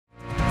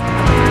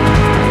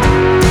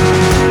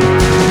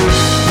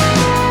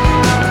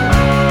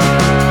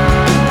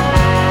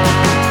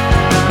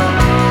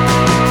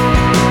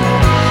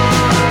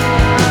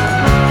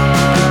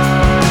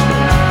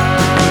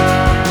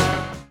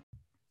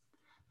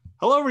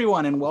Hello,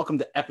 everyone, and welcome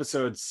to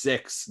episode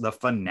 6, the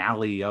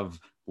finale of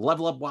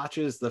Level Up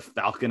Watches The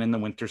Falcon and the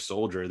Winter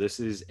Soldier. This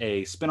is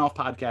a spin-off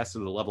podcast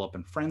of the Level Up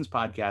and Friends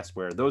podcast,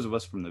 where those of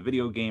us from the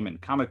video game and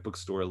comic book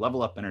store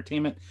Level Up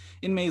Entertainment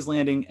in Mays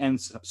Landing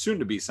and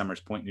soon-to-be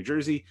Summers Point, New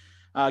Jersey,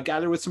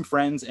 gather with some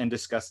friends and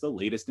discuss the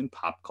latest in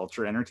pop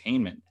culture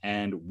entertainment.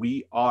 And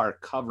we are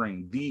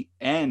covering the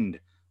end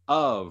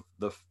of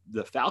the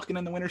Falcon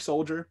and the Winter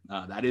Soldier.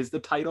 That is the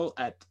title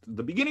at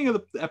the beginning of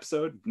the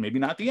episode, maybe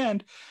not the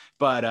end,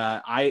 but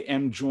I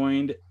am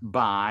joined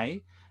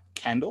by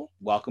Kendall.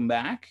 Welcome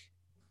back.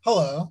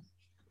 Hello.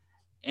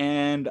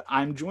 And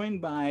I'm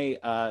joined by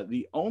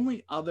the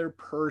only other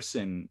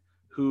person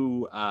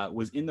who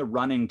was in the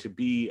running to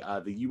be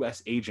the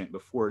U.S. agent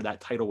before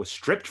that title was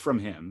stripped from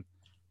him.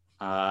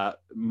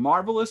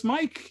 Marvelous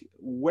Mike,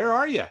 where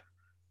are you?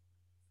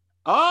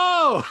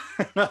 Oh!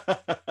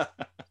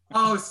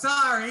 Oh,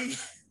 sorry.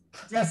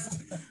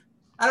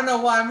 I don't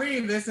know why I'm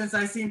reading this since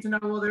I seem to know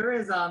what there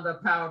is on the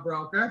Power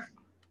Broker.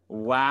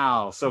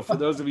 Wow. So for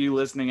those of you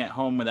listening at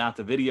home without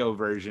the video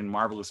version,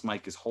 Marvelous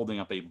Mike is holding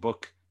up a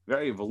book,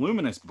 very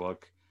voluminous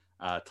book,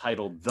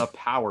 titled The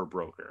Power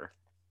Broker.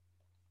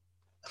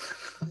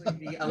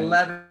 The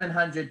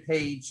 1,100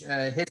 page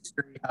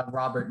history of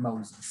Robert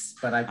Moses,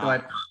 but I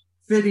thought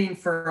fitting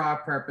for our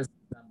purpose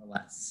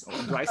nonetheless.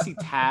 Do I see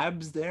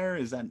tabs there?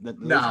 Is that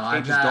no?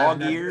 Pages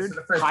dog-eared? This is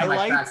the first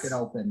highlights? time I cracked it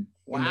open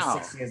in the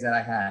 6 years that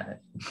I had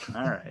it.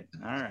 All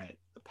right.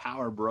 The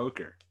Power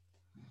Broker.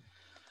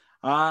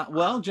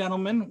 Well,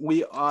 gentlemen,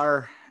 we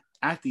are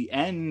at the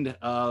end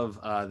of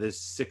this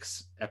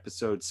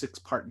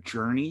 6-part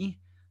journey.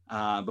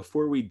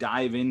 Before we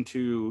dive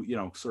into,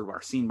 sort of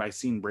our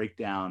scene-by-scene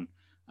breakdown,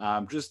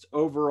 just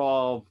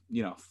overall,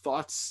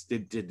 thoughts.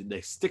 Did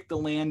they stick the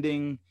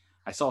landing?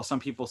 I saw some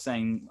people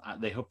saying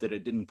they hope that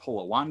it didn't pull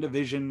a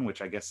WandaVision,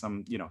 which I guess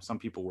some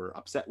people were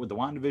upset with the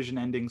WandaVision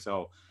ending.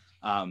 So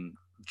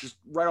just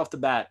right off the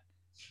bat,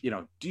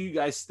 do you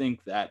guys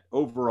think that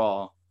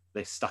overall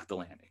they stuck the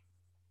landing?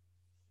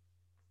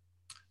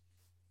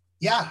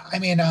 Yeah, I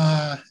mean,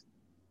 I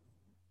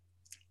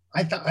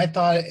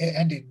thought it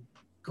ended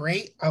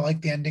great. I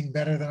like the ending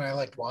better than I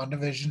liked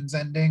WandaVision's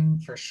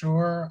ending for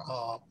sure.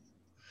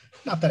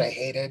 Not that I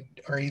hated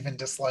or even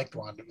disliked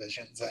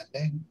WandaVision's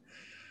ending.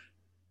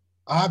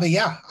 But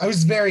yeah, I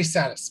was very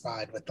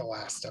satisfied with the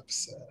last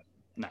episode.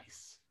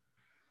 Nice.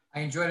 I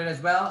enjoyed it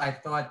as well. I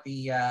thought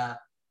the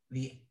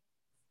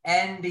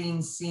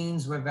ending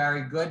scenes were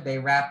very good. They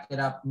wrapped it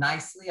up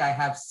nicely. I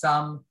have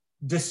some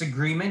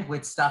disagreement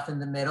with stuff in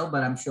the middle,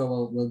 but I'm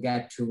sure we'll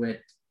get to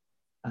it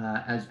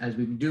as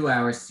we do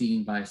our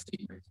scene by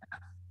scene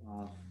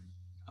recap.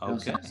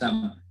 Okay.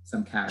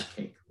 Some carrot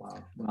cake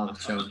while the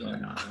show's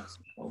going on.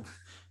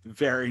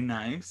 Very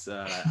nice.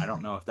 I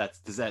don't know if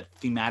does that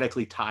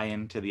thematically tie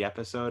into the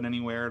episode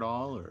anywhere at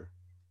all, or?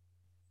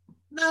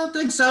 No, I don't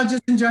think so.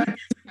 Just enjoy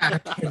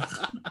it.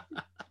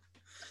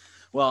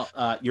 Well,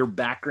 your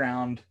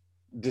background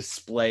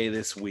display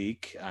this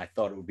week, I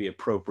thought it would be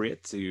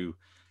appropriate to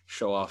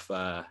show off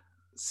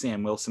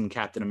Sam Wilson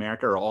Captain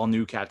America, or all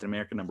new Captain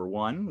America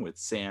 #1, with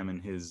Sam in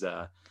his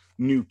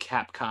new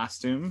Cap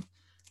costume,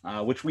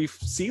 which we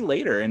see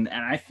later. And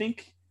I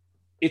think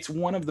it's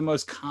one of the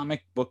most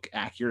comic book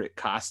accurate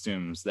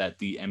costumes that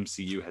the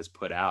MCU has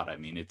put out. I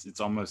mean, it's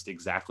almost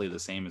exactly the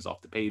same as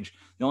off the page.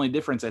 The only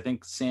difference, I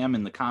think Sam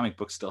in the comic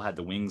book still had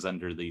the wings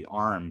under the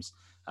arms,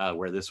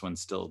 where this one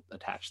still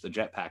attached the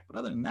jetpack. But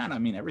other than that, I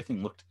mean,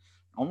 everything looked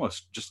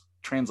almost just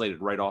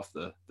translated right off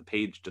the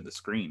page to the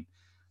screen,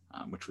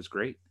 which was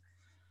great.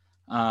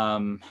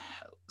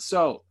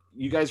 So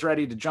you guys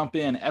ready to jump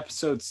in?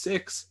 Episode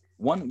 6,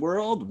 One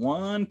World,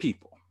 One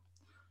People.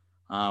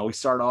 We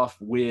start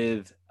off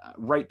with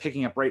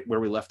picking up right where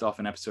we left off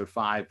in episode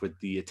 5 with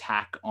the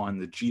attack on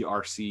the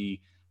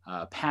GRC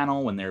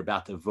panel when they're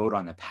about to vote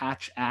on the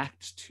Patch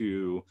Act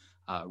to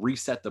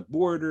reset the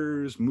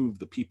borders, move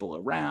the people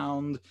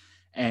around,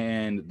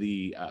 and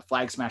the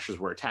Flag Smashers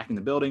were attacking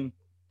the building.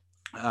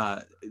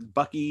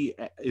 Bucky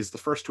is the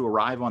first to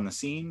arrive on the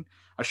scene.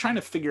 I was trying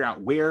to figure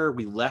out where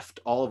we left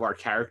all of our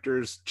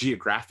characters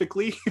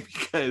geographically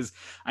because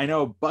I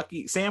know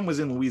Sam was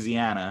in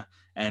Louisiana,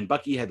 and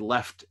Bucky had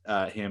left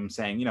him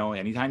saying,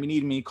 anytime you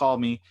need me, call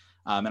me.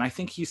 And I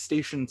think he's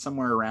stationed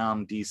somewhere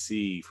around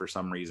DC for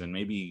some reason,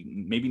 maybe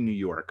New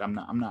York.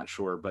 I'm not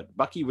sure, but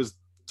Bucky was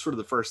sort of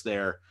the first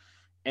there,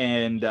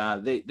 and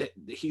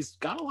he's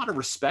got a lot of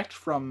respect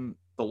from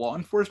the law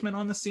enforcement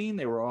on the scene.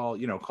 They were all,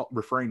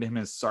 referring to him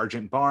as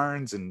Sergeant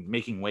Barnes and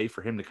making way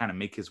for him to kind of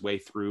make his way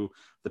through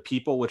the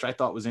people, which I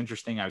thought was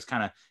interesting. I was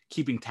kind of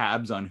keeping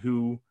tabs on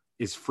who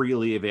is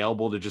freely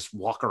available to just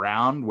walk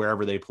around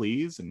wherever they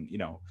please, and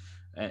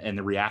and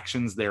the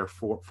reactions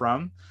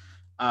from.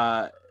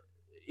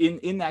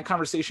 In that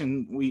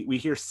conversation, we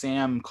hear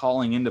Sam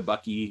calling into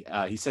Bucky.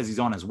 He says he's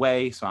on his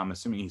way, so I'm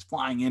assuming he's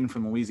flying in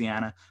from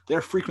Louisiana.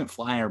 Their frequent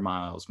flyer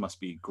miles must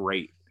be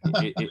great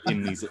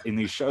in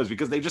these shows,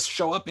 because they just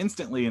show up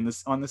instantly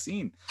on the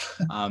scene.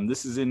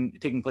 This is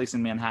taking place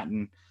in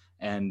Manhattan,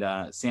 And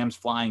Sam's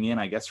flying in,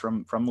 I guess,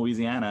 from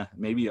Louisiana,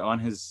 maybe on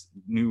his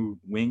new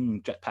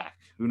wing jetpack.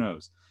 Who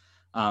knows?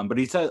 But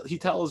he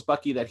tells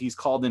Bucky that he's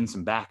called in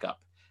some backup.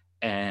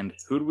 And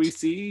who do we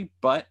see?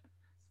 But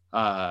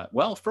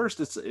well,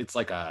 first it's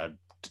like a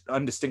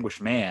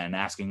undistinguished man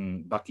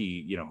asking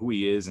Bucky, who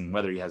he is and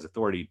whether he has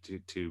authority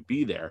to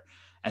be there.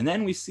 And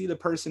then we see the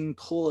person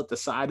pull at the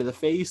side of the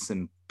face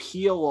and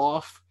peel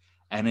off,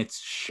 and it's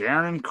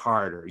Sharon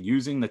Carter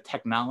using the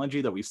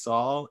technology that we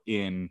saw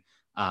in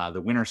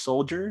the Winter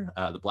Soldier.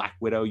 The Black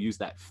Widow used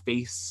that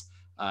face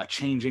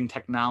changing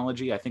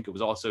technology. I think it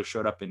was also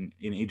showed up in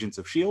Agents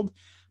of S.H.I.E.L.D.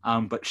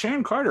 But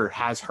Sharon Carter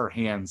has her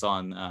hands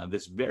on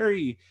this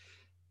very,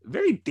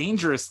 very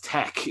dangerous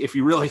tech, if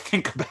you really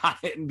think about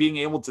it, and being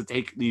able to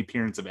take the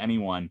appearance of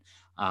anyone,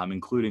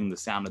 including the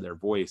sound of their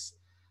voice.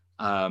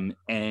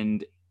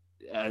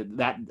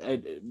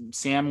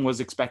 Sam was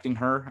expecting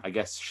her. I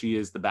guess she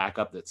is the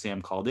backup that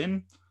Sam called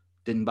in.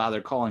 Didn't bother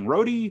calling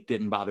Rhodey,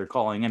 didn't bother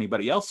calling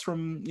anybody else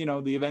from,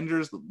 the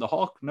Avengers, the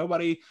Hulk,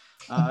 nobody.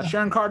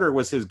 Sharon Carter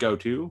was his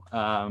go-to,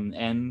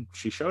 and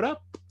she showed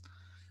up.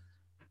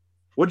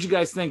 What did you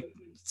guys think?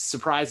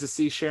 Surprised to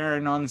see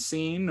Sharon on the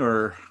scene,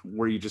 or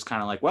were you just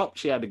kind of like, well,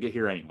 she had to get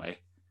here anyway?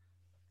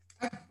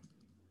 I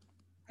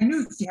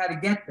knew she had to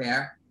get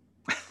there,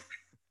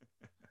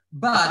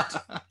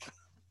 but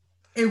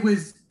it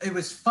was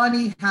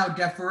funny how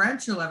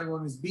deferential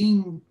everyone was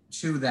being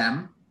to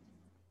them.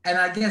 And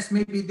I guess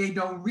maybe they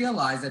don't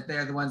realize that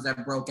they're the ones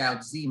that broke out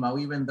Zemo,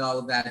 even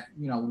though that,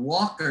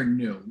 Walker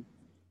knew.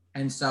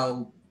 And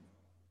so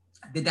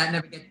did that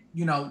never get,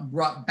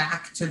 brought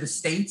back to the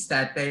States,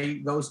 that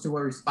those two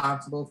were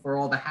responsible for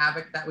all the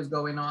havoc that was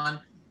going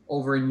on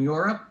over in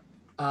Europe?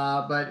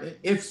 But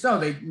if so,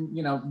 they,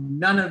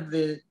 none of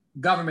the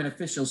government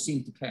officials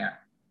seemed to care.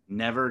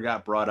 Never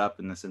got brought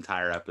up in this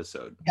entire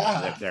episode.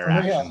 Yeah, their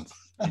actions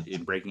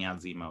in breaking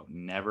out Zemo.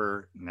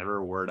 Never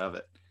a word of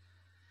it.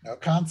 No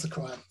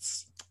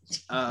consequence.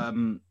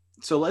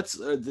 So let's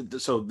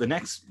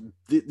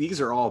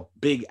these are all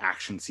big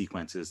action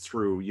sequences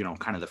through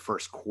kind of the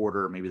first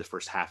quarter, maybe the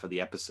first half of the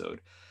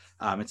episode.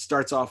 It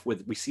starts off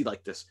with, we see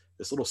like this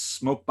little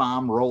smoke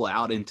bomb roll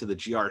out into the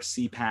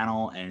GRC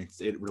panel, and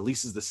it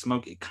releases the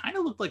smoke. It kind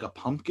of looked like a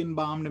pumpkin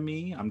bomb to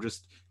me. I'm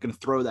just gonna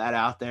throw that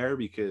out there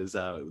because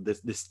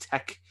this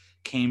tech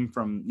came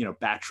from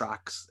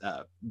Batrock's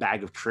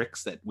bag of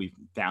tricks that we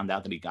found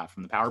out that he got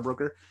from the power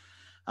broker.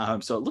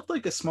 So it looked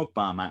like a smoke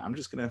bomb. I'm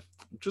just gonna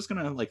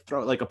like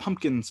throw it like a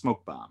pumpkin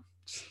smoke bomb.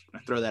 Just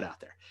gonna throw that out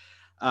there.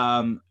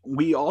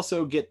 We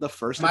also get the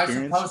first appearance.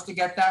 Am I supposed to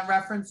get that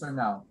reference or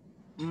no?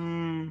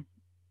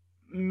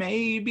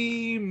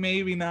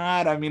 Maybe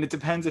not. I mean, it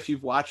depends if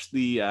you've watched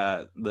the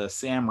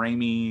Sam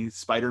Raimi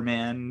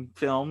Spider-Man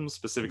films,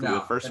 specifically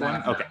the first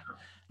one. Okay,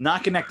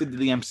 not connected to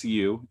the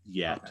MCU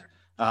yet.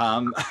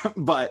 Okay.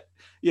 But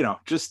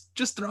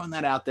just throwing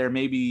that out there,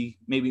 maybe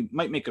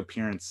might make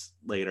appearance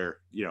later,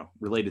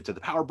 related to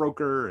the power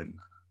broker and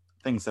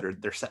things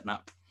that they're setting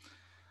up.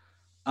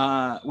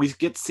 We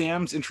get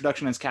Sam's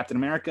introduction as Captain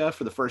America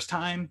for the first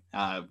time.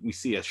 We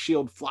see a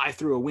shield fly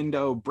through a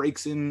window,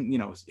 breaks in,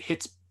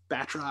 hits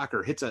Batroc,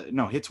 or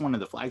hits one of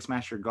the Flag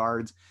Smasher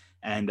guards,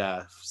 and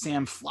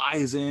Sam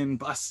flies in,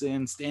 busts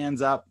in,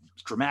 stands up,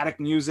 dramatic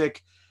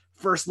music.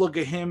 First look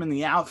at him in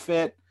the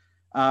outfit.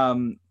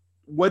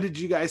 What did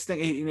you guys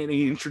think?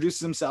 He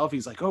introduces himself.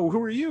 He's like, "Oh, who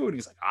are you?" And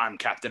he's like, "I'm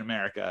Captain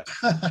America."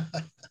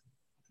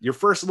 Your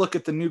first look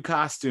at the new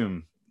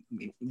costume.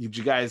 Did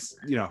you guys,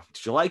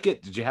 did you like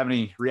it? Did you have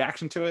any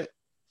reaction to it?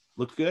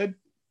 Looked good?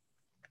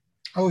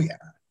 Oh, yeah.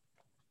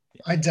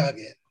 I dug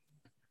it.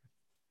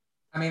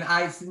 I mean,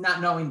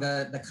 not knowing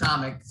the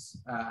comics,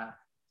 and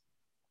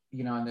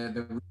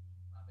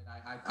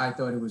I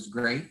thought it was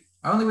great.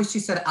 I only wish she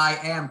said, "I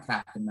am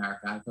Captain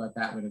America." I thought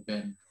that would have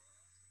been,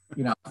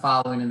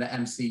 following in the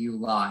MCU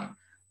line.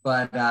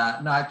 But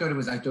no, I thought it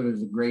was a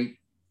great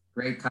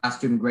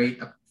costume, great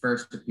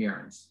first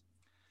appearance.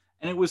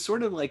 And it was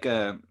sort of like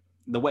the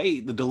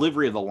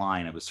delivery of the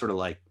line, it was sort of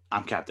like,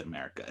 "I'm Captain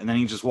America." And then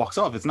he just walks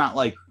off. It's not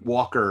like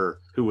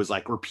Walker, who was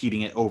like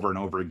repeating it over and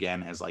over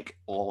again as like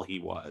all he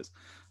was.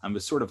 It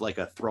was sort of like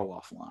a throw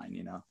off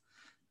line,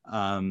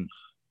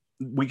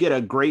 We get a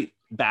great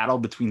battle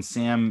between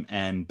Sam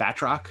and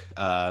Batroc,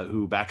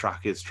 who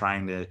Batroc is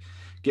trying to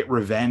get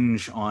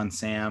revenge on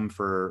Sam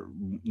for,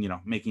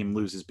 making him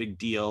lose his big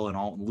deal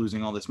and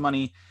losing all this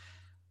money.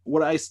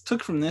 What I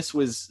took from this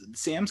was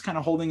Sam's kind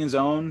of holding his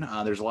own.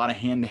 There's a lot of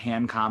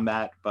hand-to-hand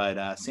combat,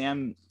 but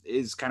Sam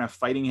is kind of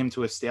fighting him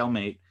to a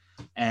stalemate.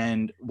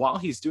 And while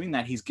he's doing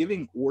that, he's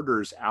giving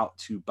orders out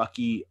to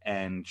Bucky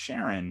and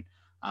Sharon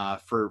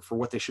for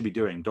what they should be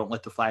doing. Don't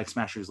let the Flag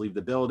Smashers leave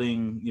the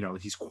building.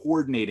 He's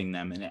coordinating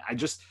them. And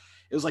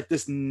it was like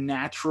this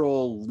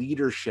natural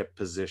leadership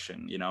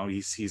position.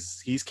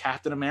 He's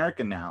Captain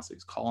America now. So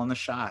he's calling the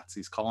shots.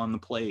 He's calling the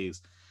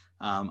plays.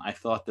 I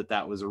thought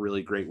that was a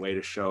really great way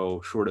to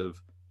show sort of,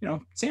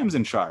 Sam's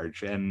in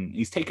charge and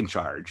he's taking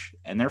charge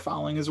and they're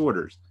following his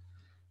orders.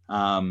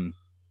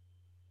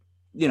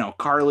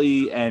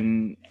 Carly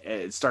and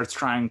starts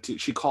trying to,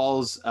 she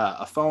calls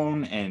a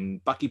phone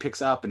and Bucky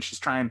picks up and she's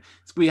trying,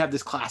 we have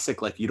this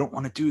classic, like, you don't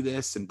want to do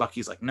this. And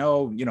Bucky's like,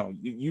 no,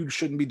 you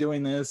shouldn't be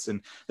doing this.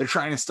 And they're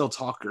trying to still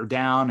talk her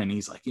down. And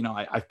he's like,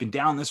 I've been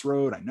down this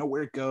road. I know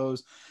where it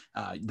goes.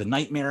 The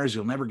nightmares,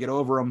 you'll never get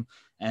over them.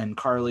 And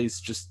Carly's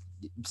just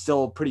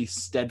still pretty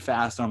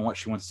steadfast on what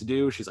she wants to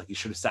do. She's like, you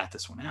should have sat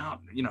this one out.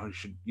 You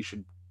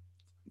should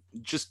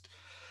just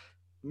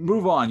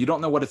move on. You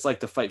don't know what it's like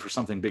to fight for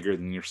something bigger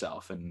than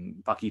yourself.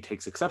 And Bucky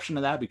takes exception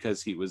to that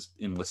because he was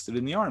enlisted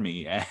in the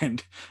army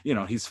and,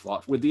 he's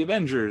fought with the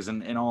Avengers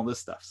and all this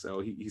stuff. So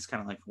he's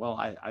kind of like, well,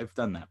 I've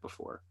done that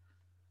before.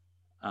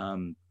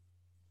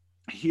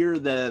 Here,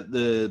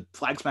 the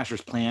Flag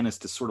Smashers plan is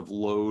to sort of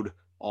load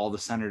all the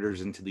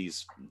senators into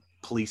these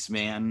police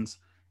vans.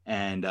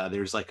 And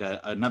there's like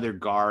another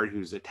guard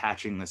who's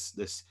attaching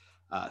this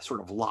sort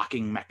of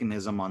locking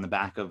mechanism on the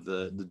back of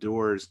the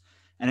doors.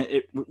 And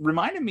it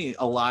reminded me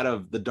a lot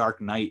of the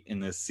Dark Knight in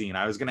this scene.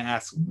 I was going to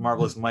ask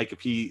Marvelous Mike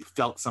if he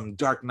felt some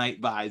Dark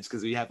Knight vibes,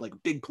 because we have like a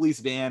big police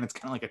van. It's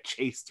kind of like a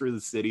chase through the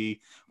city.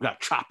 We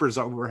got choppers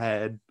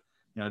overhead.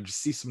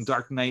 Just see some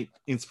Dark Knight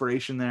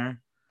inspiration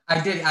there.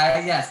 I did.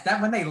 Yes, that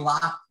when they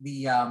locked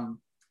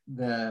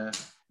the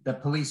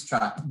police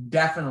truck,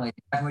 definitely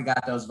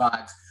got those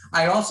vibes.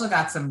 I also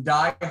got some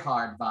Die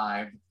Hard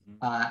vibe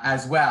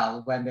as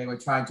well, when they were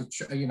trying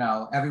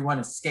to, everyone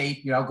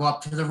escape, go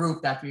up to the roof,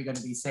 that's where you're going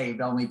to be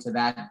saved, only to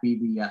that be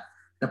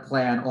the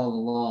plan all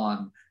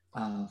along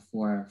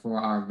for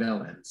our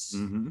villains.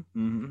 Mm-hmm,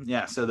 mm-hmm.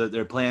 Yeah, so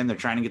their plan, they're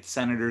trying to get the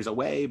senators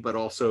away, but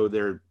also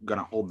they're going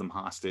to hold them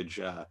hostage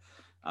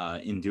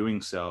in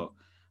doing so.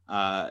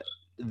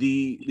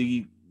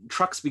 The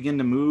trucks begin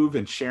to move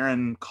and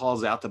Sharon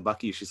calls out to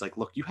Bucky. She's like,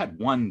 look, you had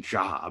one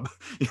job,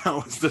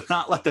 was to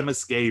not let them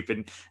escape.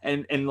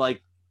 And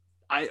like,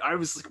 I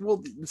was like,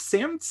 well,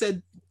 Sam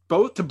said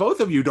to both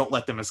of you, don't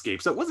let them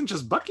escape. So it wasn't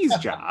just Bucky's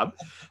job.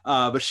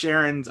 But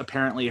Sharon's,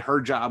 apparently her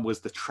job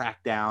was to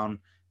track down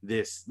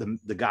the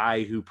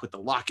guy who put the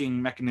locking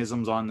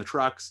mechanisms on the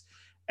trucks.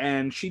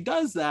 And she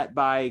does that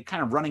by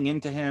kind of running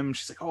into him.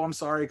 She's like, oh, I'm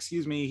sorry,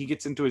 excuse me. He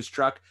gets into his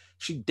truck.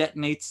 She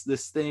detonates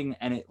this thing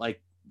and it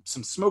like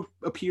some smoke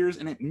appears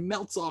and it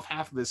melts off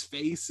half of his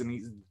face and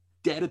he's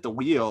dead at the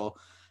wheel.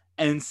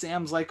 And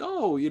Sam's like,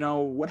 oh,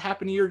 what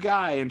happened to your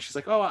guy? And she's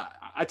like, oh,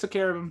 I took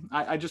care of him.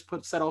 I just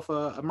set off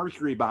a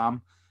mercury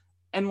bomb.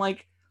 And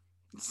like,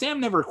 Sam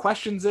never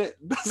questions it,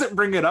 doesn't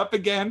bring it up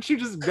again. She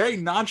just very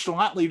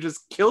nonchalantly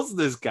just kills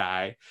this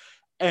guy.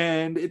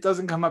 And it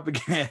doesn't come up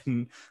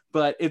again.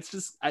 But it's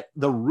just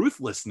the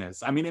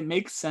ruthlessness. I mean, it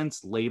makes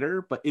sense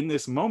later. But in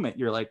this moment,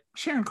 you're like,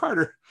 Sharon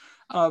Carter,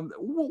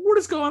 what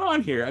is going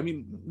on here? I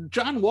mean,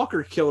 John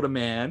Walker killed a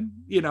man,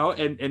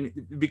 and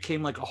it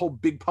became like a whole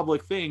big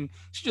public thing.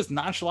 She just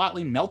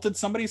nonchalantly melted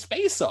somebody's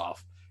face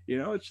off.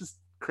 It's just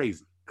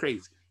crazy.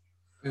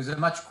 It was a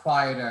much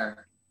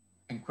quieter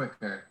and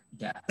quicker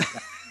death.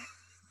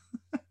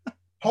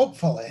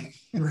 Hopefully.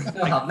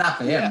 Well, not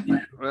for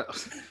him.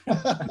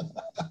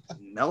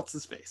 Melts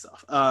his face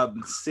off.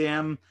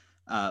 Sam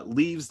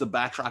leaves the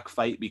Batroc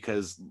fight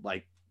because,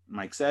 like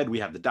Mike said, we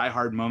have the Die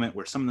Hard moment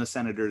where some of the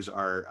senators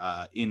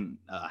are in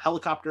a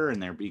helicopter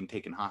and they're being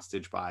taken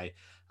hostage by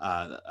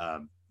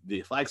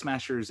the Flag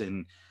Smashers.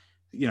 And,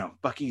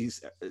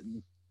 Bucky's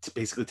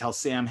basically tells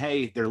Sam,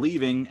 hey, they're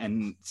leaving.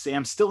 And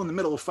Sam's still in the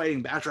middle of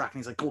fighting Batroc. And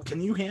he's like, well, can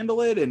you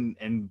handle it?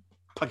 And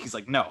Bucky's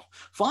like, no,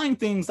 flying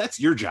things, that's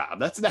your job.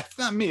 That's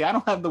not me. I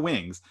don't have the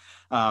wings.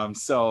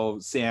 So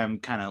Sam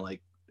kind of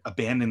like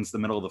abandons the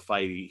middle of the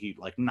fight. He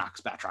like knocks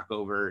Batroc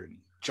over and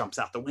jumps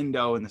out the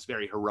window in this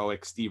very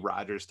heroic Steve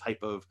Rogers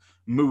type of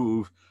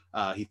move.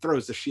 He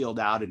throws the shield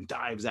out and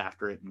dives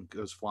after it and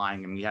goes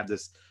flying. And we have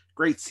this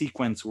great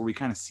sequence where we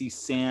kind of see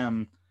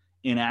Sam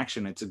in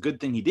action. It's a good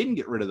thing he didn't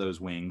get rid of those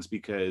wings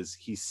because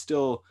he's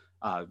still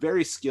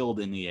very skilled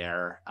in the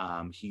air.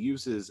 He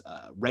uses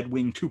Red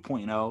Wing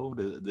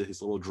 2.0,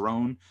 his little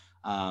drone,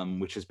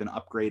 which has been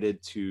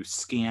upgraded to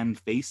scan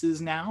faces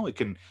now. It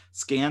can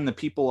scan the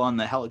people on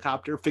the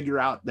helicopter, figure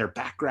out their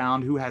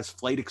background, who has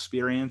flight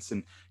experience,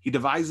 and he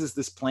devises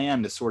this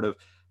plan to sort of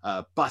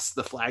bust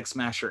the Flag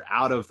Smasher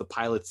out of the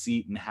pilot's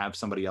seat and have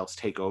somebody else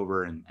take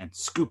over and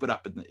scoop it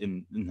up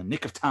in the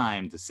nick of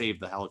time to save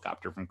the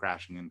helicopter from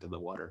crashing into the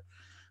water.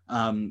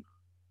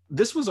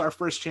 This was our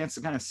first chance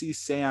to kind of see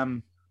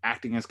Sam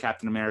acting as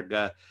Captain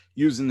America,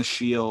 using the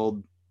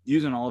shield,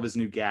 using all of his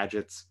new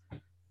gadgets.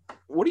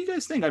 What do you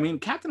guys think? I mean,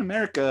 Captain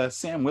America,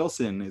 Sam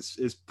Wilson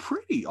is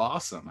pretty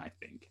awesome, I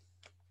think.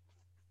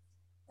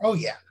 Oh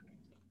yeah,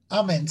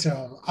 I'm into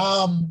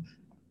him.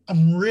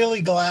 I'm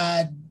really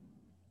glad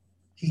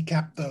he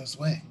kept those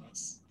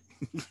wings.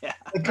 Yeah,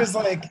 because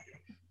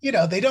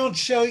they don't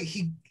show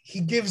he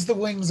gives the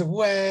wings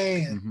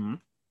away, and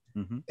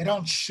they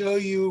don't show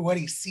you what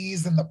he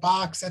sees in the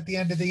box at the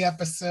end of the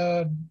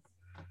episode.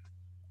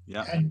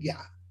 Yeah, and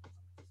yeah,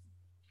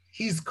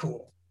 he's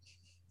cool.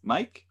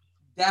 Mike?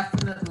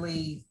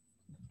 Definitely.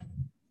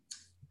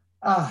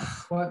 How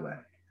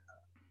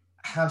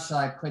shall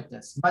I put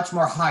this? Much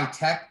more high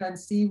tech than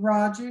Steve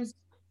Rogers.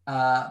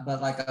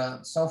 but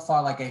so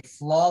far like a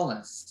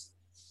flawless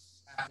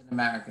Captain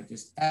America.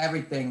 Just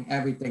everything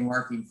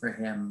working for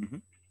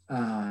him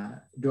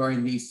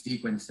during these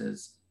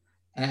sequences,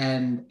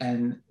 and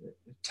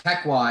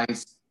tech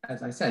wise,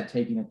 as I said,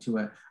 taking it to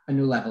a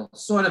new level.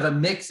 Sort of a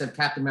mix of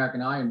Captain America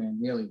and Iron Man,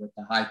 really, with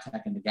the high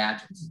tech and the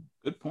gadgets.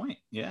 Good point.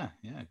 Yeah,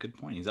 good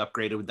point. He's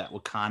upgraded with that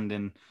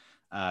Wakandan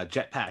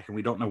jetpack, and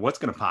we don't know what's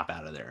going to pop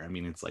out of there. I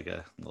mean, it's like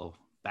a little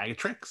bag of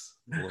tricks,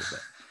 a little bit.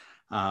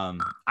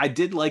 I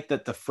did like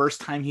that the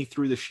first time he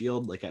threw the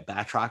shield, like at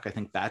Batroc, I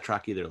think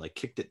Batroc either like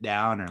kicked it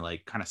down or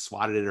like kind of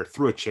swatted it or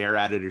threw a chair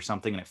at it or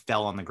something, and it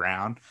fell on the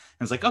ground.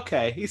 And it's like,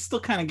 okay, he's still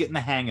kind of getting the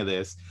hang of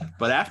this.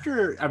 But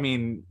after, I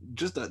mean,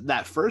 just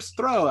that first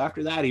throw,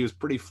 after that, he was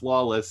pretty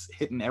flawless,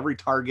 hitting every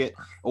target,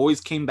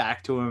 always came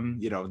back to him.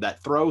 You know,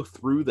 that throw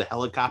through the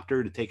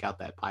helicopter to take out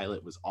that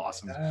pilot was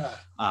awesome.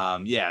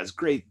 Yeah, it's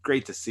great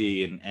to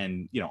see.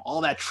 And, you know,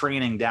 all that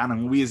training down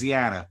in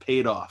Louisiana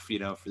paid off, you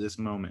know, for this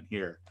moment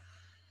here.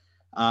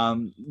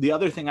 The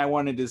other thing I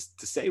wanted to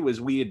say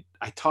was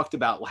I talked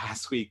about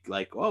last week,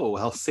 like, oh,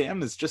 well,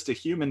 Sam is just a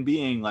human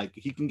being. Like,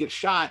 he can get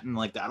shot and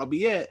like, that'll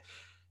be it.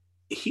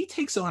 He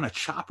takes on a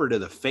chopper to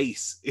the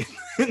face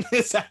in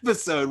this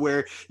episode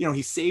where, you know,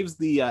 he saves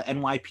the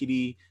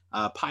NYPD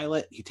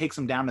pilot. He takes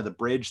him down to the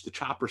bridge. The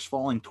chopper's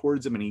falling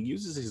towards him and he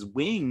uses his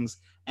wings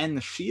and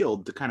the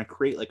shield to kind of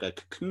create like a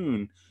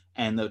cocoon.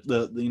 And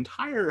the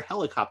entire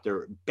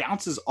helicopter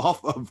bounces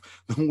off of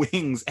the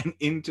wings and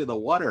into the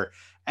water.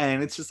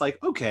 And it's just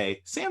like,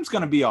 okay, Sam's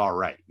going to be all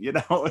right. You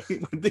know,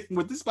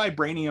 with this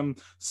vibranium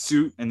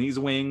suit and these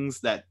wings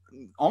that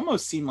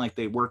almost seem like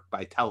they work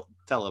by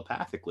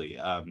telepathically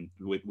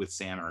with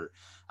Sam. Or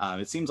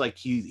it seems like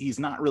he's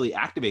not really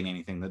activating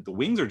anything, that the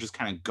wings are just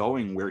kind of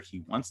going where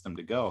he wants them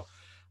to go.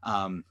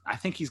 I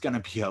think he's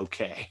going to be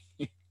okay.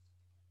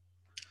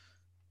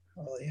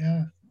 Oh,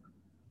 yeah.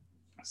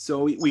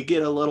 So we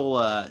get a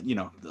little, you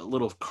know, a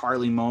little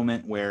Carly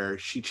moment where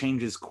she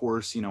changes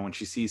course, you know, when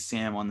she sees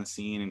Sam on the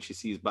scene and she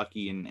sees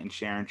Bucky and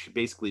Sharon. She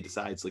basically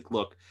decides, like,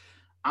 look,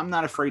 I'm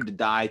not afraid to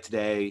die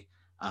today.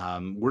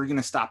 We're going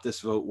to stop this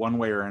vote one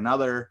way or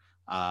another.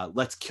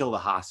 Let's kill the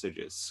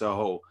hostages.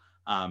 So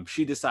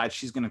she decides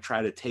she's going to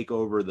try to take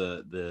over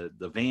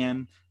the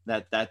van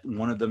that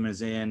one of them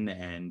is in.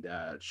 And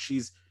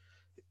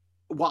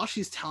while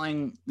she's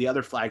telling the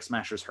other Flag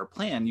Smashers her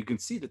plan, you can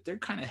see that they're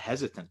kind of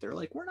hesitant. They're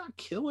like, we're not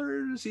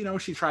killers. You know,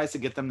 she tries to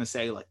get them to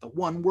say like the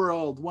one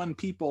world, one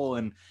people.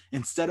 And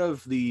instead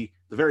of the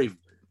very,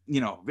 you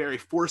know, very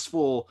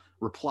forceful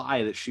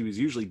reply that she was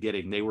usually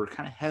getting, they were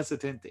kind of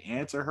hesitant to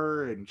answer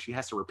her. And she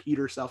has to repeat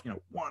herself, you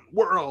know, one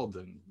world,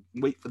 and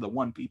wait for the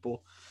one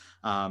people.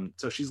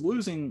 So she's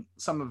losing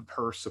some of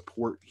her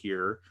support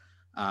here.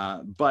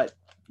 But,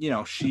 you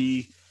know,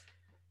 she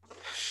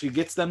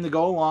gets them to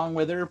go along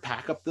with her,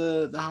 pack up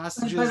the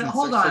hostages. But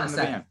hold on a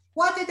second.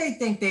 What did they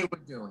think they were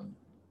doing?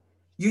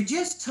 You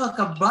just took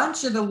a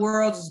bunch of the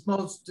world's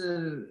most,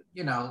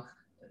 you know,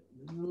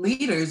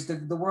 leaders,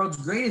 the world's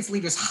greatest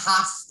leaders,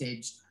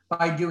 hostage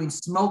by doing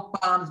smoke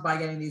bombs, by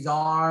getting these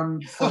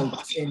armed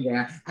folks in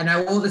there. And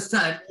now all of a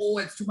sudden, oh,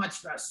 it's too much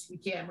for us. We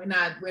can't, we're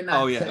not.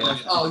 Oh, yeah.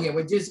 Oh, yeah,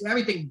 we're just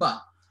everything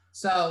but.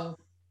 So,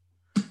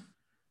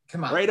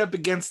 come on. Right up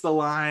against the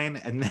line.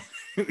 And then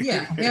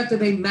yeah, after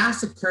they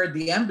massacred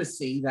the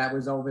embassy that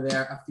was over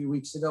there a few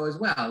weeks ago as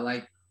well.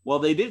 Like, well,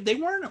 they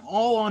weren't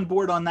all on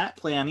board on that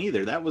plan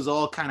either. That was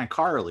all kind of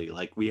Carly.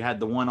 Like, we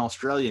had the one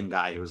Australian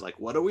guy who was like,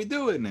 what are we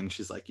doing? And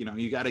she's like, you know,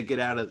 you got to get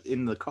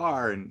in the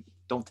car and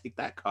don't take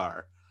that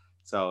car.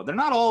 So they're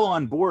not all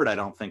on board, I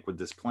don't think, with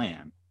this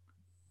plan.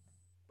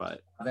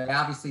 But they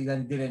obviously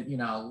then didn't, you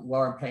know,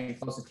 weren't paying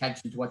close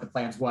attention to what the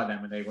plans were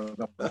then when they were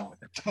going along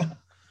with it.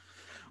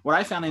 What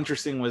I found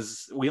interesting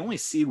was we only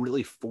see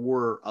really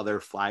 4 other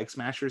Flag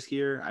Smashers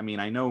here. I mean,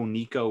 I know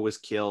Nico was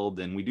killed,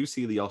 and we do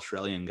see the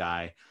Australian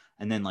guy,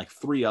 and then like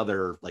 3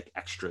 other like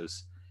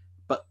extras.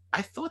 But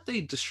I thought they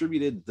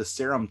distributed the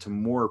serum to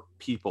more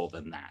people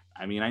than that.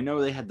 I mean, I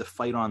know they had to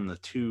fight on the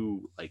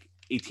 2 like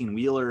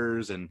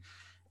 18-wheelers, and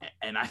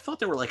I thought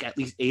there were like at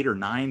least 8 or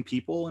 9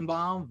 people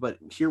involved. But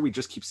here we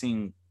just keep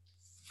seeing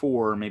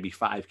 4, maybe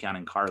 5,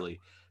 counting Carly.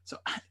 So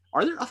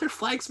are there other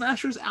Flag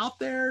Smashers out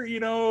there?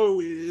 You know,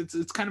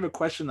 it's kind of a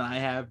question that I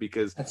have,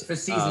 because that's for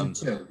season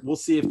 2. We'll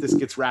see if this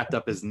gets wrapped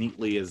up as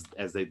neatly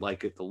as they'd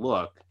like it to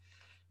look.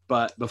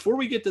 But before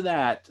we get to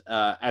that,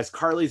 as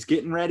Carly's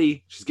getting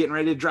ready, she's getting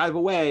ready to drive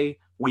away,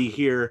 we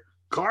hear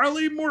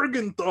Karli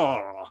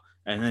Morgenthau.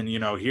 And then, you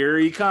know, here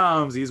he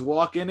comes. He's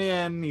walking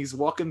in. He's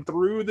walking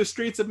through the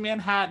streets of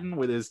Manhattan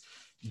with his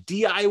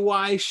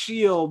DIY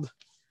shield.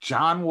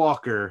 John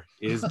Walker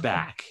is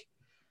back.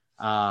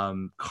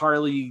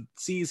 Carly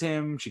sees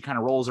him. She kind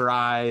of rolls her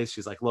eyes.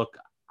 She's like, look,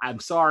 I'm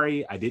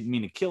sorry. I didn't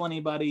mean to kill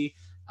anybody.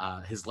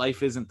 His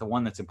life isn't the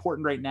one that's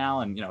important right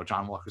now. And, you know,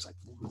 John Walker's like,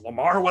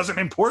 Lamar wasn't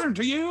important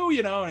to you,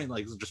 you know, and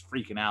like just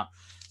freaking out.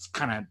 It's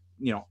kind of,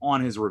 you know,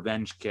 on his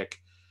revenge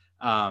kick.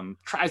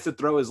 Tries to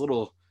throw his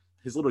little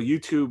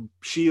YouTube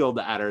shield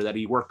at her that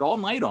he worked all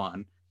night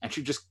on, and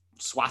she just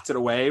swats it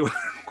away,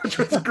 which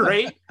was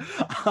great.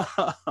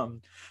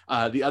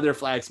 The other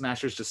Flag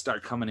Smashers just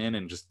start coming in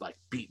and just like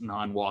beating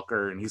on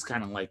Walker, and he's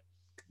kind of like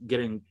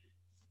getting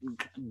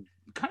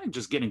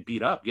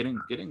beat up, getting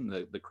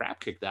the crap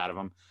kicked out of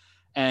him.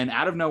 And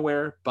out of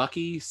nowhere,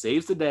 Bucky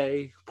saves the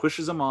day,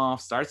 pushes him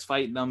off, starts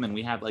fighting them, and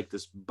we have like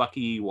this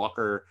Bucky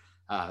Walker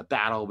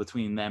battle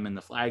between them and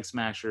the Flag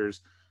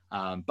Smashers.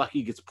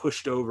 Bucky gets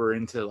pushed over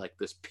into like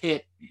this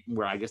pit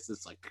where I guess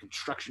it's like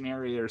construction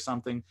area or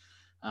something.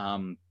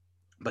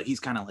 But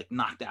he's kind of like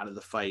knocked out of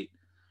the fight.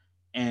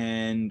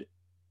 And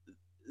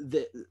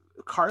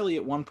Karli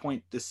at one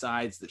point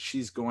decides that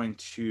she's going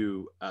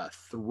to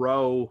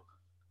throw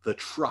the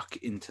truck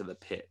into the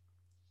pit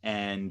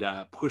and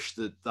push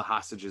the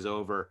hostages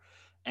over.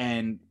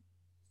 And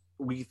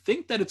we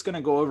think that it's going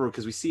to go over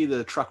because we see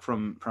the truck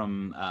from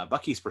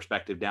Bucky's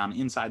perspective down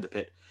inside the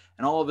pit.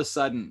 And all of a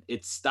sudden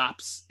it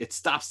stops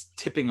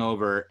tipping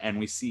over, and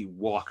we see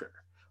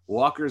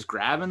Walker's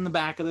grabbing the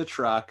back of the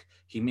truck.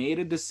 He made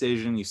a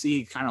decision. You see,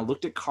 he kind of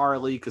looked at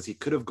Karli because he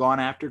could have gone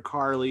after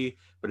Karli,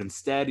 but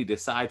instead he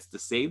decides to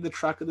save the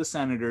truck of the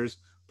Senators,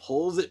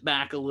 pulls it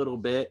back a little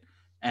bit,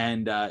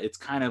 and it's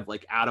kind of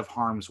like out of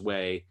harm's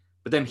way.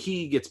 But then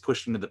he gets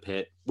pushed into the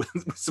pit with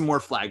some more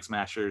Flag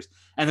Smashers,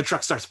 and the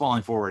truck starts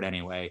falling forward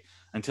anyway,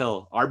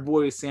 until our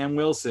boy Sam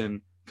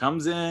Wilson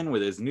comes in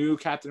with his new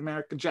Captain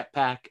America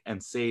jetpack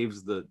and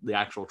saves the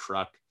actual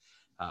truck,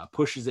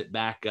 pushes it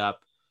back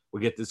up. We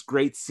get this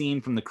great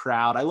scene from the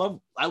crowd. I love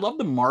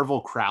the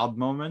Marvel crowd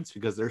moments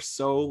because they're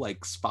so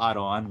like spot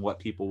on what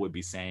people would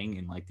be saying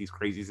in like these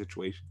crazy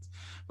situations.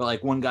 But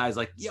like one guy's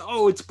like,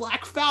 "Yo, it's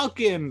Black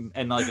Falcon,"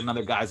 and like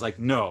another guy's like,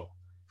 "No,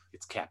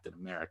 it's Captain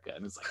America,"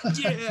 and it's like,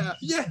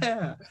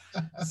 yeah.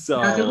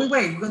 So now,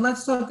 wait,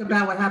 let's talk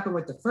about what happened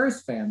with the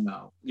first fan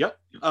though. Yep.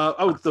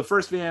 The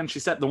first van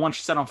the one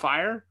she set on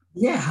fire.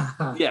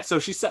 Yeah. So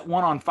she set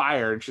one on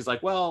fire, and she's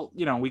like, "Well,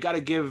 we got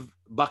to give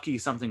Bucky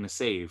something to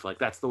save. Like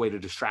that's the way to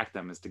distract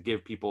them, is to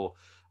give people,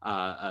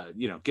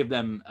 give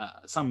them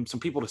some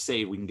people to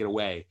save. We can get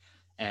away."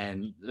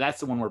 And that's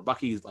the one where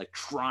Bucky's like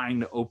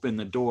trying to open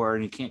the door,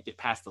 and he can't get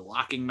past the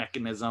locking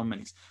mechanism,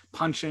 and he's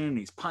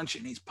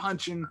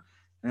punching,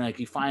 and like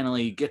he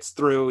finally gets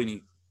through, and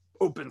he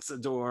opens the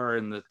door,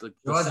 and the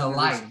was a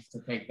light to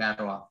take that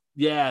off.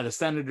 Yeah, the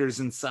Senators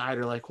inside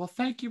are like, "Well,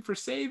 thank you for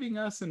saving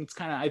us." And it's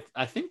kind of,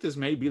 I think this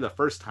may be the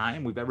first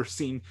time we've ever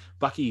seen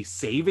Bucky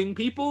saving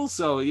people.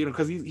 So,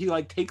 because he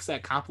like takes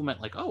that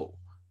compliment like, oh,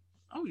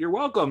 you're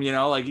welcome.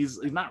 Like he's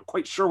not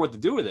quite sure what to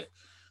do with it.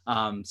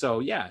 So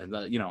yeah,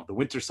 the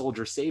Winter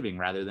Soldier saving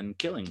rather than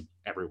killing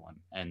everyone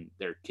and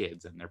their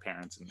kids and their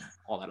parents and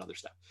all that other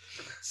stuff.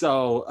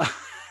 So,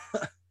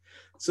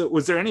 so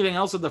was there anything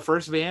else with the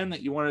first van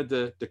that you wanted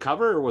to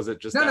cover, or was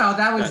it just no,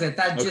 that was it.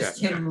 That just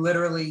him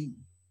literally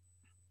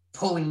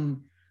pulling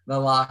the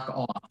lock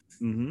off.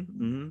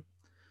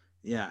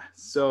 Yeah.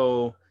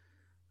 So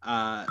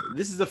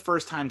this is the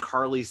first time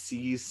Karli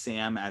sees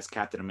Sam as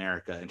Captain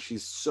America, and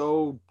she's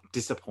so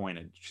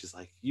disappointed. She's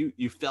like,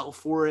 you fell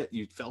for it.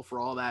 You fell for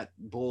all that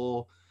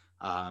bull.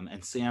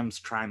 And Sam's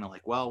trying to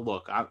like, well,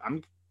 look,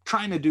 I'm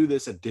trying to do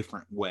this a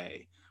different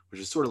way, which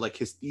is sort of like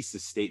his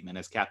thesis statement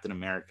as Captain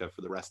America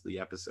for the rest of the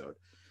episode.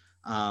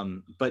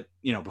 But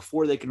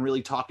before they can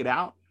really talk it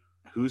out,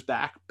 who's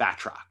back?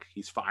 Batroc.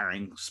 He's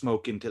firing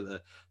smoke into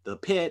the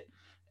pit.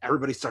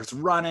 Everybody starts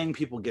running.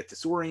 People get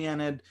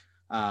disoriented.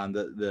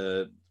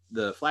 The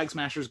Flag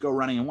Smashers go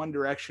running in one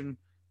direction.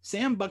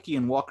 Sam, Bucky,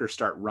 and Walker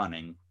start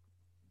running.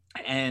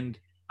 And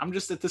I'm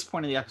just at this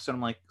point in the episode,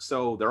 I'm like,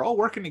 so they're all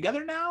working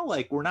together now?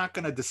 Like, we're not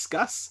going to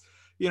discuss,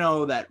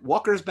 that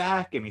Walker's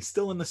back and he's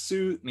still in the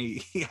suit and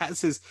he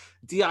has his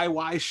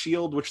DIY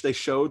shield, which they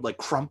showed like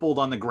crumpled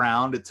on the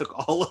ground. It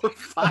took all of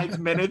 5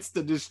 minutes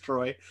to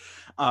destroy.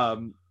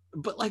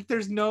 But like,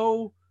 there's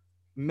no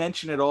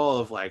mention at all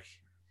of like,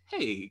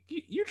 hey,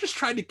 you just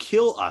tried to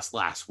kill us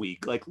last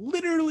week. Like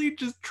literally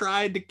just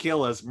tried to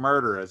kill us,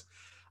 murder us.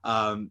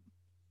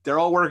 They're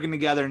all working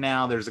together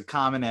now. There's a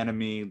common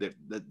enemy that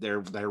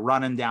they're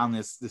running down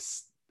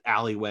this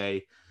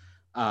alleyway.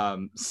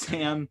 Walker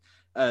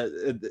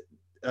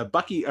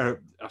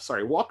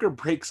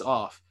breaks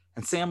off,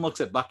 and Sam looks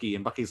at Bucky,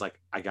 and Bucky's like,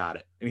 I got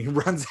it. And he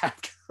runs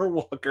after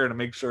Walker to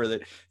make sure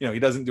that, he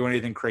doesn't do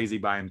anything crazy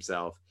by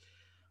himself.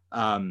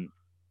 And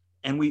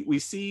we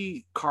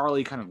see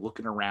Karli kind of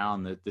looking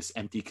around this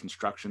empty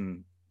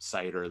construction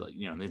site, or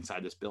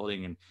inside this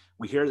building, and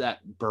we hear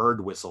that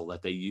bird whistle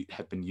that they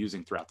have been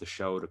using throughout the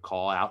show to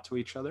call out to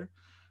each other,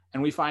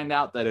 and we find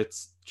out that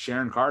it's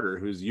Sharon Carter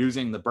who's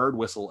using the bird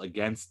whistle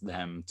against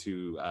them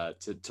to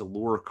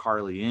lure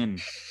Karli in.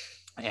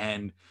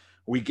 And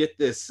we get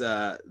this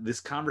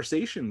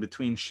conversation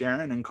between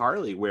Sharon and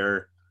Karli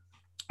where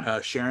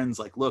Sharon's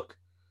like, look,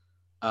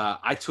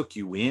 I took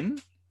you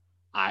in.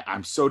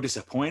 I'm so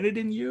disappointed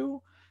in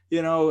you.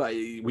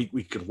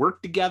 We could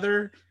work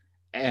together,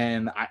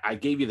 and I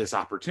gave you this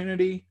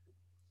opportunity.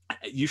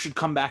 You should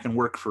come back and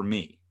work for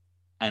me.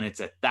 And it's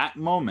at that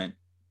moment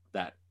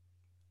that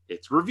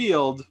it's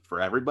revealed for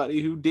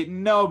everybody who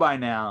didn't know by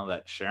now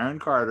that Sharon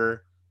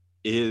Carter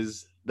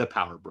is the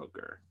power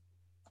broker.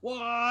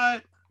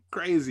 What?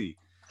 Crazy.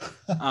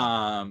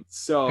 I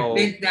So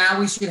think now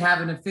we should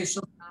have an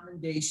official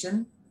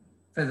commendation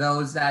for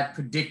those that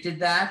predicted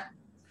that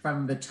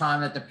from the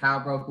time that the Power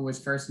Broker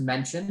was first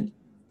mentioned.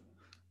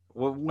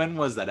 when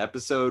was that?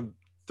 Episode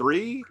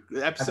 3?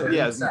 Episode,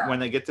 yeah, so. when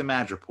they get to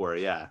Madripoor,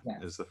 yeah. Yeah.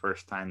 It was the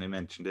first time they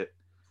mentioned it.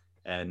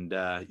 And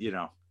you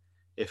know,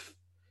 if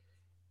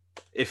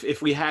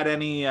we had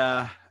any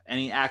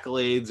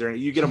accolades, or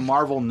you get a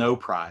Marvel No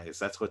Prize.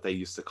 That's what they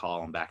used to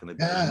call them back in the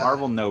day. Yeah.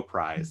 Marvel No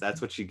Prize.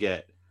 That's what you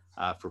get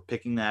for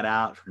picking that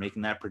out, for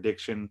making that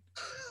prediction.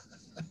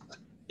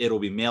 It'll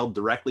be mailed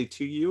directly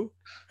to you.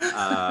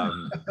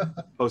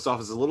 Post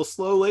office is a little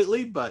slow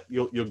lately, but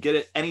you'll get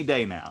it any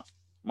day now.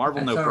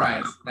 Marvel That's No all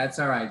Prize. right. That's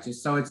all right.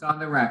 Just so it's on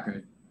the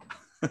record.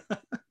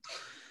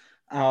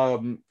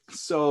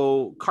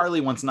 So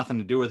Carly wants nothing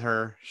to do with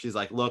her. She's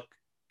like, look,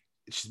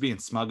 she's being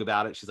smug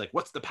about it. She's like,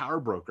 what's the Power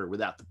Broker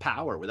without the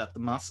power, without the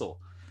muscle?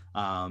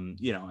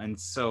 You know, and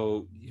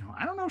so, you know,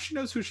 I don't know if she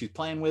knows who she's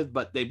playing with,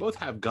 but they both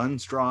have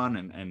guns drawn,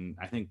 and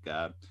I think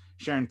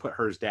Sharon put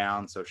hers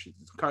down, so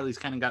Carly's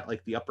kind of got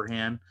like the upper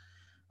hand.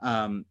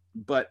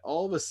 But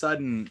all of a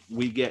sudden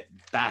we get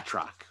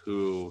Batroc,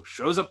 who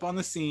shows up on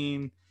the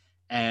scene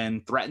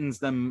and threatens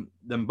them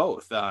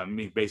both.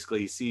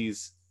 He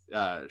sees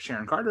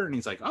Sharon Carter and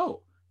he's like,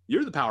 oh,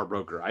 you're the Power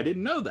Broker. I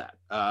didn't know that.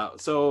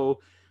 So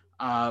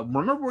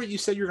remember what you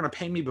said you're going to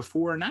pay me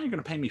before? Now you're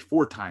going to pay me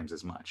 4 times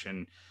as much. And,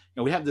 you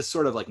know, we have this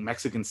sort of like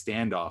Mexican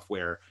standoff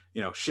where,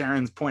 you know,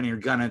 Sharon's pointing her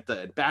gun at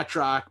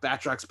Batroc,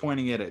 Batroc's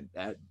pointing it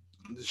at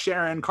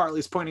Sharon,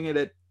 Carly's pointing it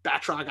at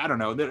Batroc. I don't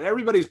know.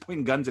 Everybody's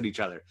pointing guns at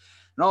each other.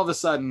 And all of a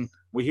sudden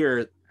we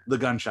hear the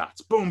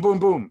gunshots. Boom, boom,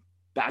 boom.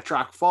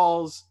 Batroc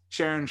falls.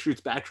 Sharon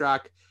shoots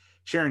Batroc.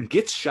 Sharon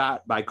gets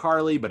shot by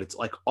Carly, but it's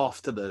like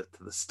off to the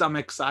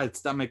side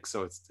stomach,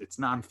 so it's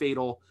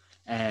non-fatal.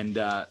 And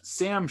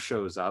Sam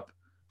shows up,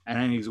 and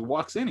then he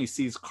walks in. He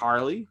sees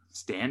Carly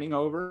standing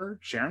over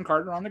Sharon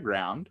Carter on the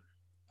ground,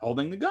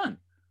 holding the gun.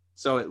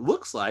 So it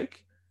looks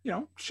like, you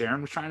know,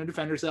 Sharon was trying to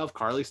defend herself.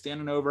 Carly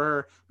standing over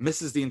her,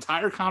 misses the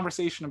entire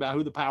conversation about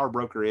who the Power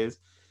Broker is,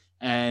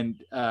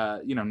 and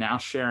you know, now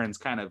Sharon's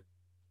kind of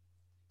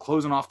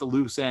closing off the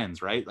loose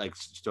ends, right? Like,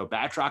 so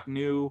Batroc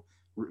knew,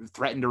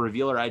 threatened to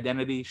reveal her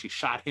identity. She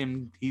shot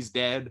him. He's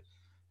dead.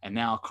 And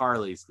now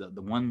Carly's the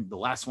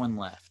last one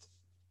left.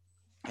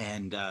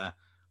 And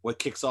what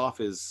kicks off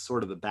is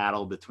sort of the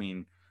battle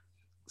between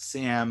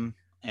Sam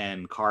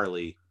and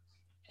Carly.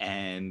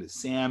 And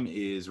Sam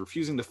is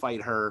refusing to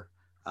fight her.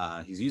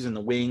 He's using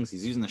the wings.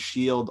 He's using the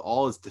shield,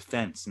 all as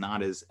defense,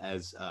 not as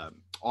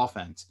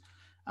offense.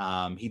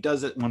 He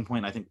does at one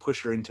point, I think,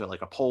 push her into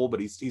like a pole, but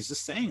he's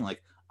just saying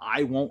like,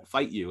 I won't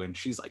fight you. And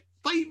she's like,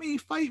 fight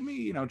me,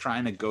 you know,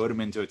 trying to goad him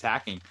into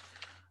attacking.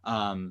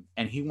 And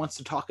he wants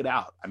to talk it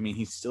out. I mean,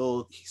 he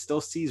still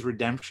sees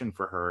redemption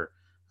for her,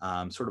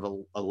 sort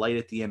of a light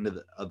at the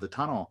end of the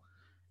tunnel.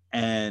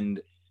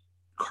 And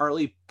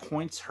Carly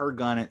points her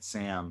gun at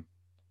Sam,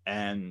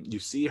 and you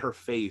see her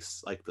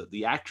face, like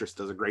the actress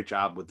does a great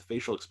job with the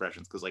facial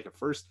expressions, because like at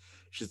first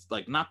she's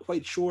like not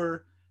quite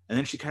sure, and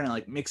then she kind of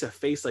like makes a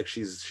face like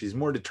she's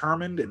more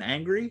determined and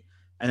angry,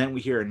 and then we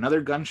hear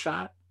another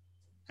gunshot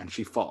and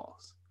she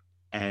falls,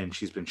 and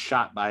she's been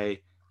shot by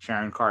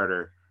Sharon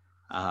Carter,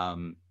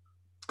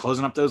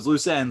 closing up those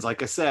loose ends,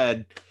 like I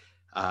said.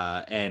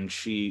 And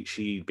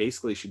she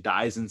basically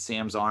dies in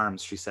Sam's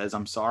arms. She says,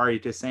 I'm sorry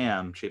to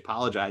Sam. She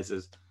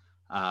apologizes.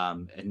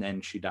 And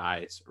then she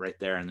dies right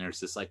there. And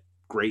there's this like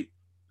great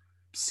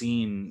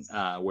scene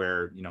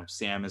where, you know,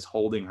 Sam is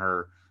holding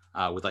her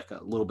with like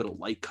a little bit of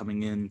light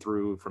coming in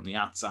from the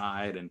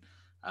outside. And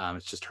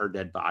it's just her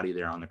dead body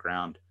there on the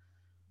ground.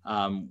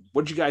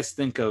 What did you guys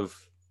think of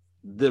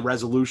the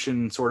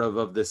resolution sort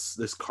of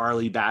this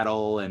Carly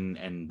battle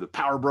and the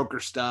Power Broker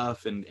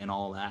stuff and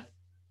all that?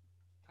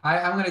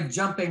 I'm going to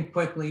jump in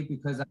quickly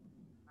because I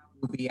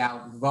will be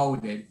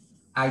outvoted.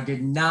 I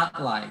did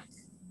not like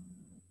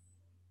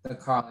the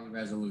Carly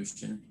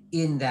resolution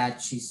in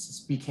that she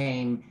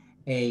became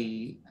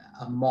a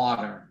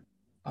martyr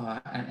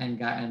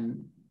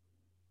and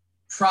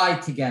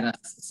tried to get us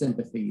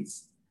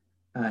sympathies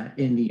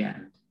in the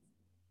end.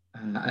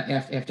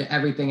 After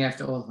everything,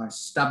 after all her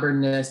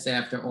stubbornness,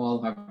 after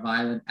all her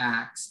violent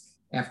acts,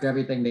 after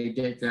everything they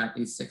did throughout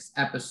these 6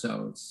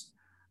 episodes,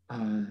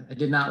 I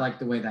did not like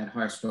the way that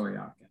her story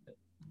arc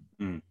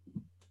ended.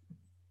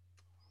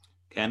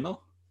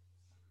 Kendall?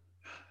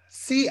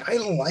 See, I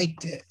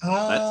liked it.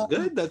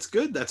 That's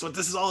good. That's what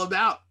this is all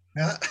about.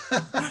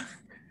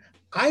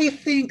 I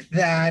think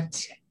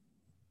that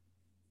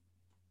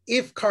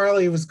if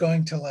Carly was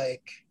going to,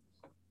 like,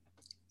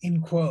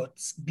 in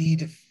quotes, be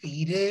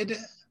defeated,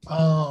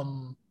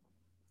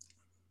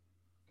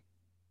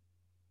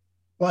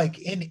 like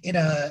in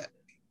a,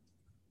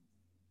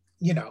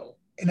 you know,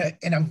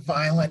 in a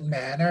violent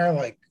manner,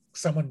 like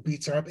someone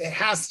beats her up, it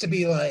has to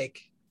be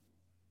like,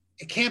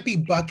 it can't be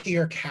Bucky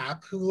or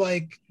Cap who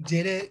like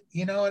did it.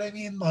 You know what I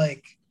mean?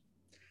 Like,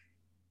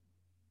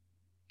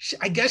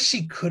 I guess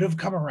she could have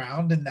come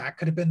around and that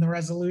could have been the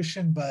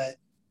resolution, but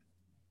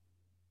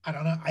I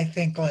don't know. I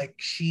think like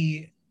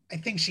she I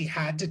think she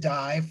had to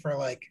die for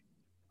like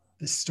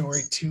the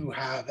story to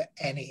have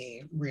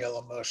any real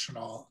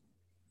emotional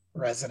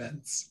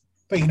resonance.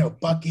 But you know,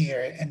 Bucky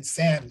and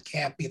Sam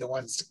can't be the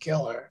ones to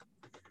kill her.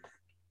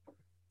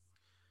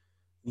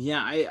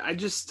 Yeah, I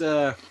just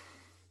I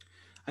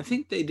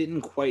think they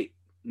didn't quite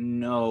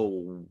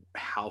know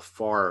how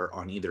far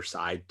on either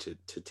side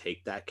to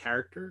take that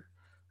character.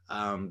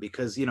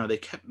 Because you know they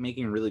kept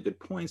making really good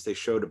points. They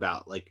showed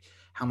about like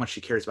how much she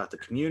cares about the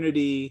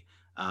community,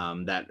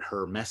 that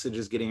her message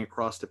is getting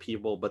across to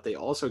people, but they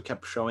also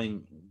kept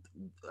showing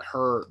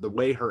the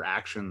way her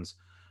actions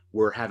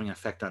were having an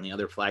effect on the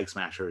other flag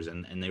smashers,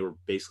 and they were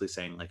basically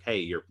saying like, hey,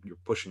 you're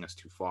pushing us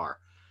too far,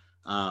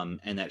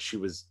 and that she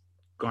was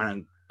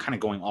going kind of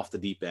going off the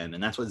deep end.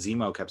 And that's what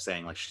Zemo kept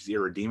saying, like, she's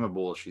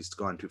irredeemable, she's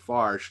gone too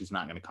far, she's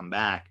not going to come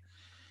back.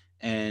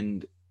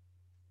 And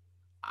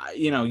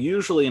you know,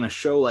 usually in a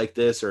show like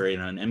this or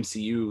in an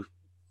MCU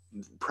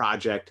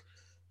project,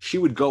 she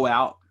would go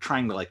out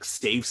trying to like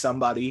save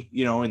somebody,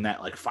 you know, in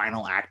that like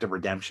final act of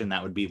redemption.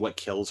 That would be what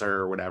kills her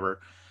or whatever.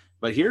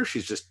 But here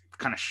she's just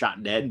kind of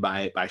shot dead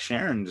by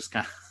Sharon, just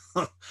kind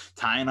of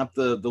tying up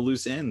the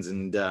loose ends.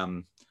 And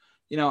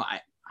you know,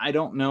 I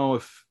don't know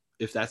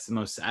if that's the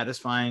most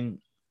satisfying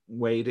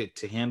way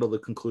to handle the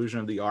conclusion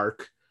of the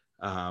arc.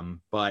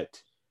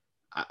 But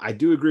I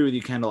do agree with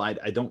you, Kendall.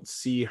 I don't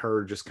see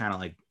her just kind of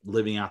like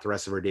living out the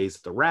rest of her days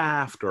at the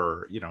raft,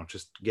 or, you know,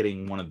 just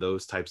getting one of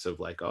those types of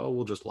like, oh,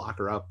 we'll just lock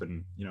her up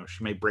and, you know,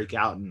 she may break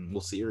out and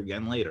we'll see her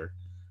again later.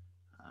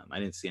 I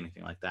didn't see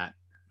anything like that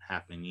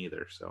happening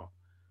either. So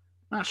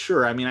not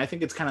sure. I mean, I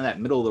think it's kind of that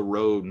middle of the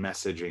road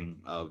messaging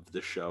of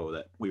the show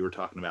that we were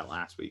talking about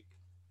last week.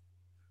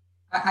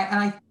 I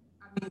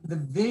mean, the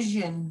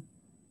vision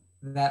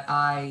that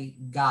I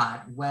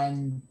got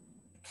when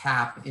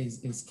Cap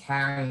is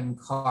carrying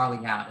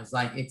Carly out is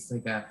like, it's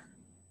like a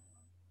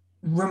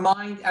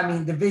I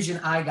mean, the vision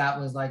I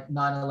got was like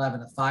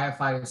 9/11, the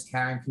firefighters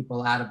carrying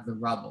people out of the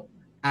rubble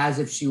as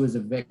if she was a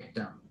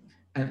victim,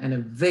 and a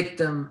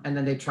victim, and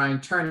then they try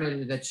and turn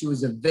it that she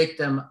was a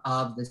victim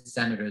of the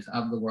senators,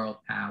 of the world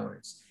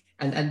powers.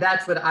 And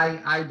that's what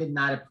I did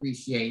not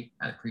appreciate.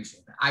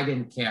 I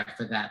didn't care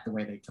for that, the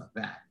way they took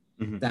that,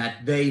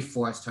 that they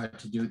forced her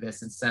to do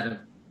this instead of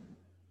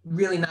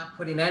really not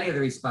putting any of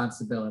the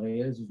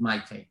responsibility, this was my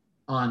take,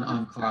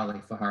 on Carly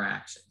for her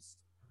actions.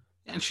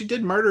 And she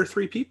did murder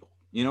 3 people.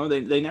 You know,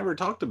 they never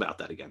talked about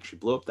that again. She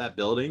blew up that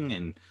building,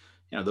 and,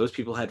 you know, those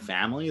people had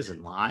families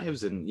and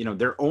lives, and, you know,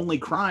 their only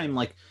crime,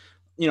 like,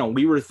 you know,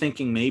 we were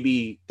thinking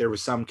maybe there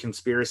was some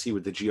conspiracy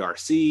with the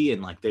GRC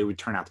and like they would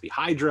turn out to be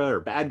Hydra or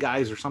bad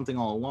guys or something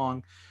all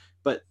along.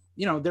 But,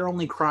 you know, their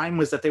only crime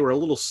was that they were a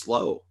little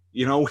slow,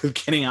 you know, with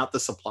getting out the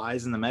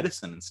supplies and the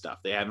medicine and stuff.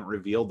 They haven't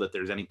revealed that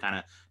there's any kind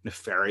of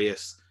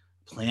nefarious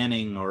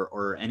planning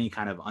or any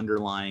kind of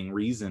underlying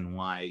reason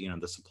why, you know,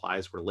 the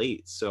supplies were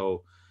late.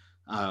 So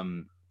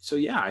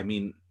yeah, I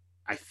mean,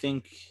 I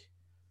think,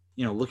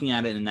 you know, looking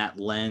at it in that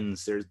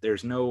lens,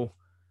 there's no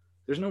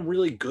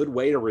really good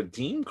way to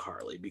redeem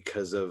Carly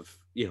because of,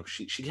 you know,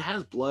 she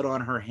has blood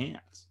on her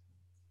hands.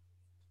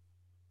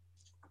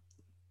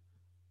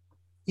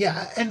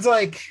 Yeah, and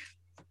like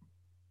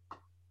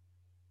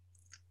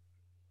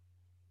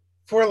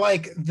for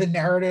like the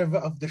narrative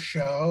of the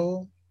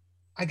show,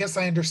 I guess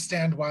I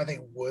understand why they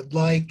would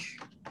like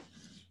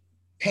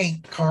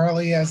paint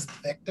Carly as the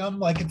victim.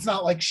 Like it's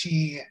not like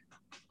she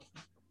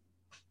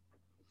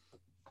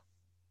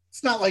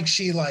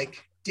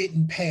like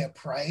didn't pay a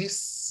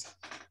price,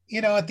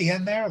 you know, at the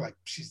end there, like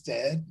she's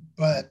dead.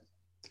 But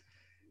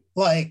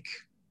like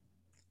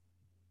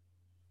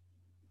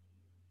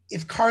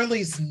if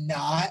Carly's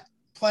not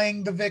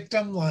playing the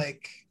victim,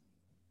 like,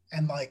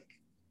 and like,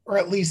 or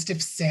at least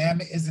if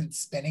Sam isn't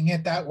spinning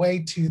it that way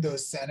to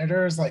those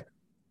senators, like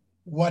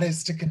what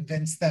is to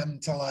convince them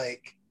to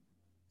like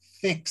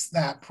fix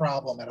that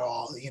problem at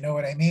all? You know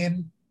what I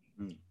mean?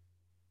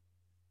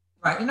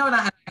 Right. You know, and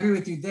I agree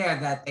with you there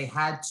that they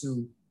had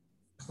to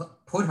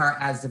put her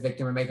as the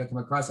victim or make her come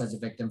across as a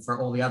victim for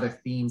all the other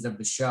themes of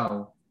the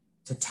show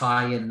to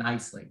tie in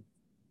nicely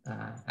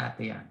at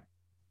the end.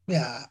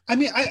 Yeah. I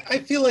mean, I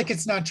feel like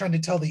it's not trying to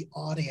tell the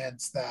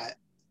audience that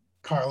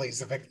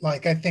Carly's a victim.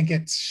 Like, I think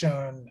it's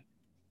shown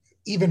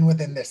even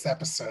within this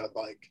episode,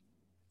 like,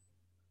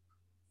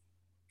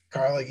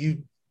 Carly,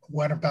 you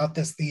went about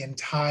this the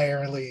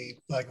entirely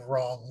like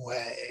wrong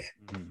way.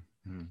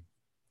 Mm-hmm.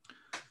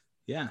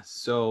 Yeah,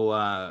 so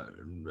I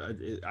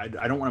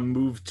don't want to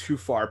move too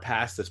far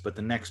past this, but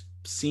the next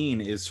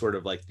scene is sort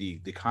of like the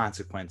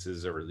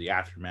consequences or the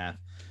aftermath,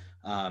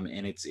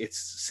 and it's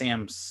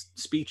Sam's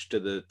speech to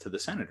the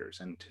senators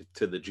and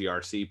to the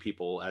GRC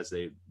people as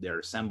they're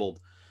assembled,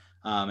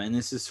 and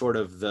this is sort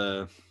of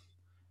the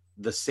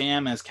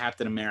Sam as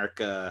Captain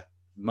America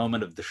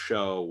moment of the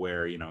show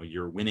where, you know,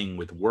 you're winning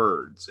with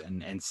words,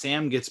 and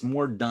Sam gets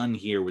more done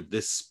here with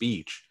this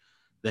speech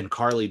than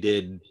Carly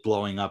did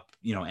blowing up,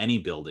 you know, any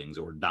buildings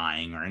or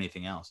dying or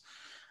anything else.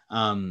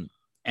 And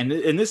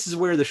this is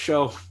where the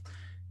show,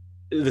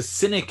 the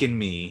cynic in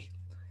me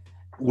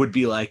would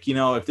be like, you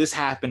know, if this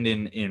happened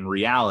in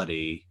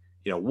reality,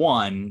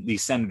 one,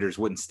 these senators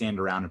wouldn't stand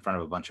around in front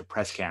of a bunch of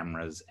press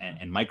cameras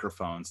and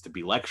microphones to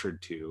be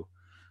lectured to.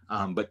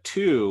 But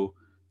two,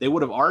 they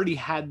would have already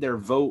had their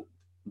vote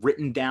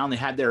written down. They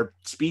had their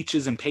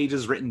speeches and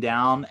pages written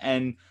down.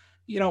 And,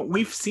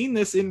 we've seen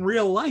this in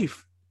real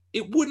life.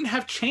 It wouldn't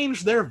have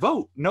changed their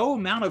vote. No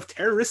amount of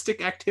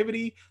terroristic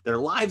activity, their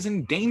lives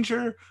in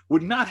danger,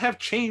 would not have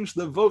changed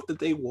the vote that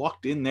they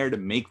walked in there to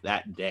make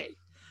that day.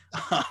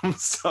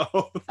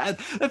 So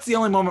that's the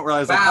only moment where I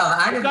was wow,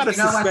 like, I didn't,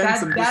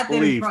 that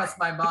didn't cross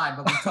my mind,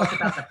 but we talked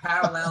about the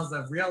parallels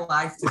of real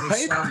life to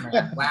this show,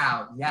 man.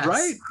 Wow, yes.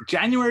 Right?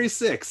 January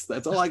 6th,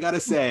 that's all I got to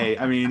say.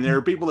 I mean, there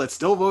are people that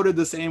still voted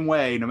the same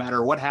way, no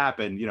matter what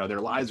happened,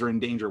 their lives are in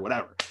danger,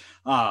 whatever.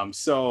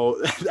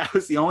 So that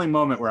was the only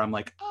moment where I'm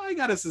like, I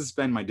got to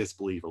suspend my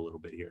disbelief a little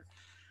bit here.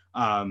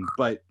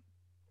 But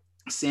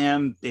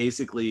Sam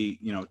basically,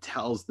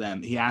 tells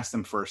them, he asked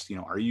them first,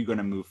 are you going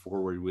to move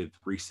forward with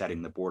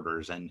resetting the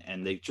borders?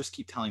 And they just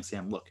keep telling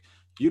Sam, look,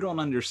 you don't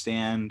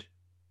understand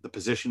the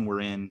position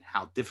we're in,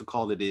 how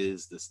difficult it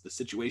is, the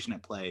situation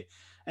at play.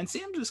 And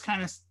Sam just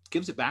kind of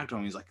gives it back to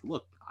him. He's like,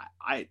 look,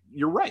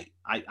 you're right.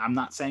 I'm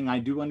not saying I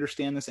do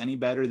understand this any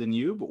better than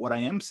you, but what I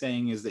am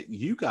saying is that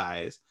you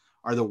guys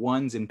are the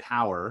ones in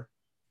power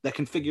that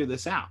can figure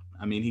this out.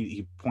 I mean,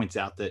 he points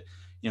out that,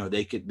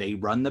 they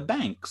run the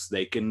banks,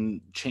 they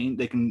can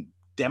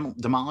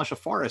demolish a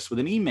forest with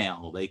an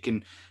email. They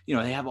can,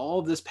 they have all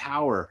of this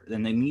power,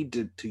 and they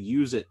need to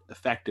use it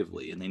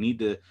effectively. And they need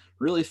to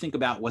really think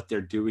about what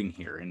they're doing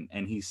here.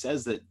 And he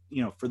says that,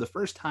 for the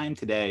first time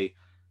today,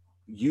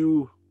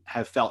 you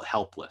have felt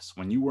helpless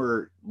when you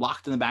were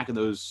locked in the back of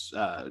those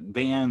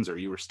vans, or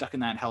you were stuck in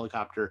that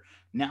helicopter.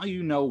 Now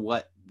you know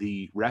what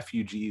the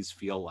refugees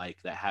feel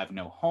like that have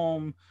no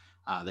home.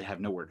 They have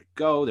nowhere to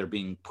go. They're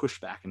being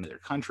pushed back into their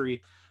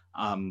country.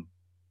 And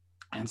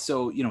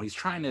so, he's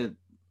trying to,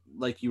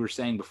 like you were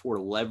saying before,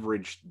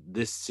 leverage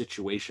this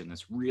situation,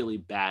 this really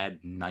bad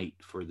night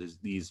for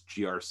these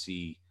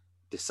GRC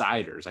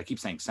deciders. I keep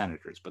saying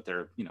senators, but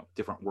they're,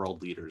 different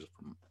world leaders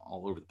from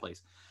all over the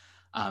place.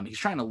 He's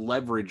trying to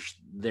leverage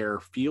their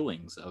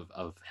feelings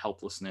of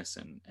helplessness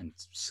and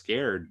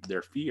scared,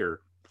 their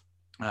fear,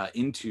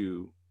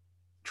 into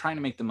trying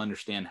to make them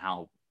understand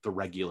how the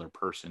regular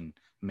person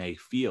may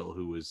feel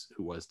who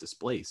was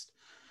displaced.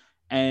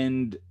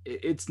 And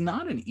it's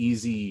not an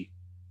easy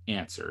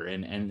answer,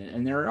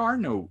 and there are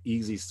no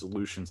easy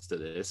solutions to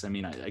this. I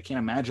mean, I can't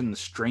imagine the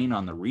strain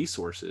on the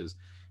resources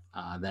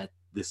that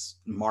this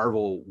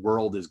Marvel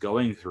world is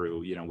going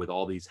through, with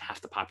all these,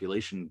 half the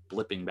population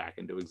blipping back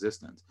into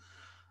existence.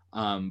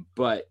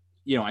 But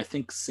I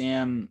think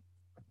Sam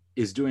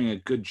is doing a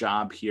good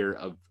job here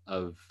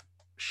of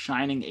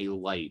shining a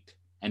light,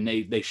 and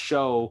they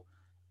show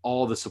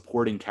all the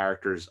supporting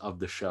characters of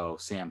the show,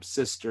 Sam's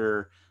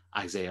sister,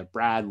 Isaiah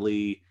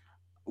Bradley,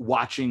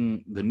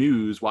 watching the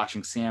news,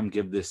 watching Sam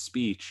give this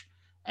speech,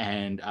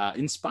 and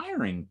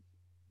inspiring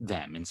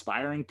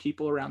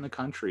people around the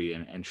country,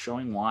 and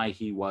showing why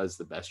he was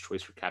the best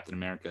choice for Captain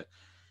America.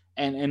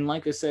 And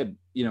like I said,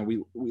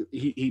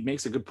 he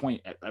makes a good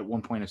point at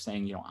one point of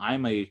saying,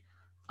 I'm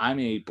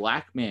a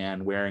black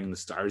man wearing the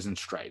stars and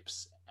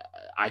stripes.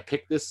 I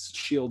picked this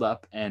shield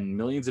up, and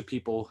millions of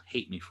people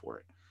hate me for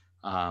it.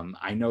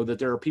 I know that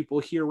there are people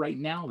here right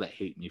now that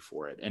hate me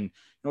for it. And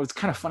it's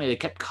kind of funny, they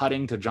kept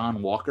cutting to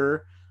John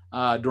Walker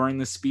during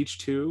this speech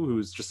too,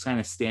 who's just kind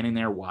of standing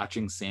there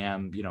watching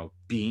Sam,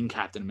 being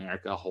Captain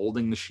America,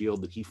 holding the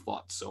shield that he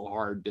fought so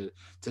hard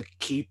to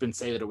keep and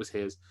say that it was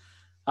his.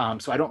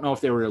 So I don't know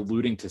if they were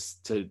alluding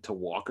to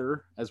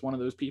Walker as one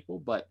of those people,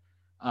 but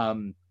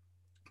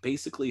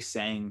basically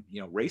saying,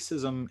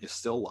 racism is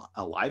still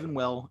alive and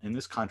well in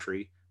this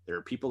country. There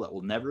are people that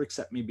will never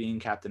accept me being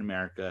Captain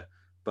America,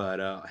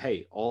 but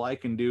hey, all I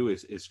can do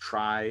is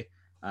try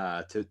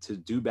to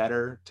do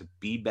better, to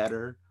be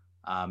better,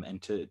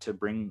 and to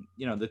bring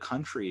the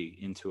country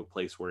into a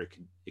place where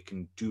it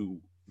can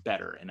do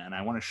better. And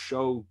I want to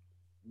show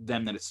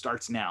them that it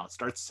starts now. It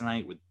starts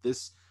tonight with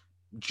this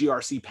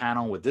GRC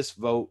panel, with this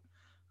vote.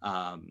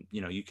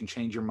 You can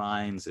change your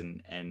minds,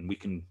 and we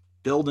can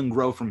build and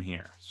grow from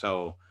here.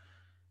 So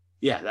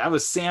yeah, that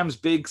was Sam's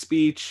big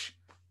speech.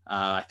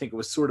 I think it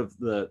was sort of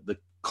the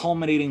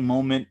culminating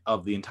moment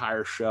of the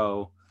entire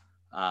show.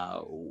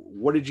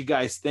 What did you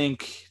guys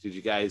think? Did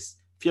you guys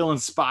feel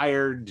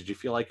inspired? Did you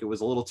feel like it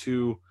was a little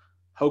too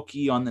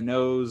hokey on the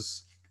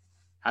nose?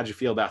 How'd you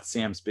feel about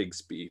Sam's big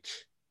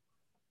speech?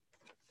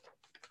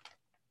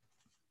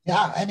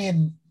 Yeah, I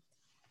mean,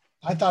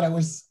 I thought it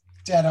was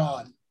dead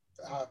on.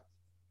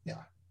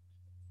 Yeah,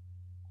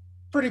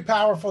 pretty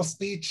powerful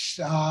speech.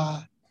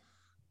 But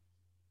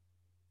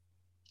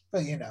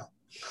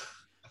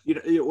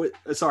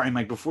sorry,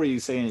 Mike, before you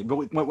say anything,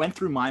 but what went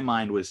through my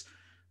mind was,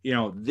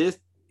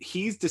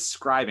 he's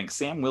describing,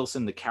 Sam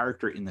Wilson, the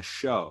character in the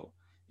show,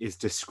 is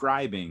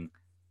describing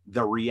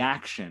the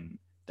reaction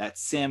that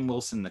Sam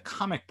Wilson, the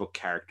comic book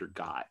character,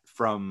 got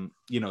from,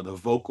 the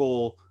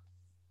vocal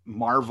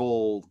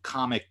Marvel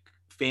comic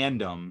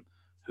fandom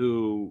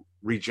who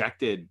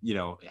rejected,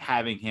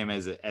 having him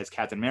as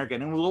Captain America,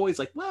 and it was always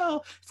like,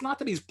 well, it's not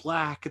that he's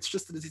black, it's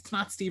just that it's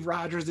not Steve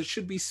Rogers, it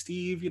should be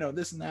Steve,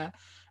 this and that.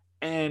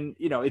 And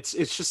it's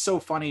just so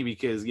funny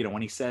because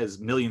when he says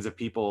millions of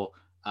people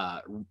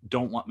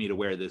don't want me to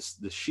wear this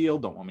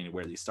shield, don't want me to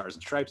wear these stars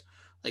and stripes,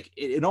 like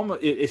it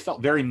almost it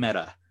felt very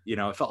meta.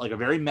 It felt like a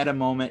very meta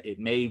moment. It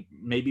may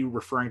be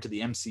referring to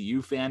the MCU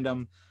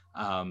fandom.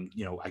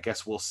 I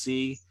guess we'll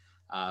see.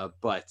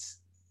 But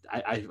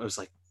I was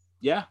like,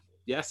 yeah,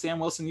 Sam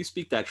Wilson, you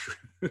speak that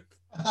truth.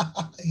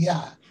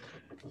 Yeah.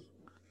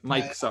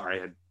 Mike,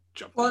 sorry, I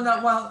jumped.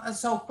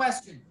 So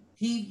question.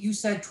 You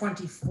said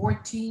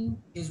 2014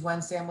 is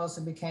when Sam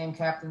Wilson became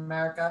Captain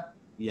America.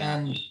 Yeah.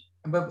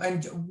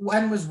 And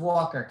when was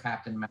Walker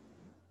Captain America?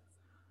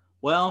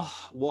 Well,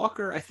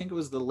 Walker, I think it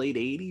was the late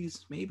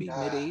 80s, maybe mid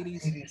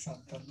 80s. 80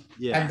 something.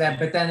 Yeah. And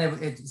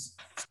then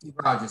Steve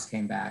Rogers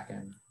came back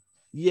and.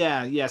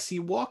 Yeah. See,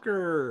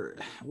 Walker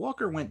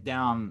went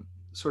down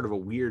sort of a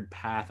weird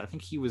path. I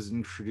think he was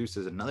introduced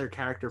as another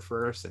character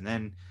first, and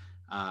then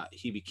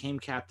he became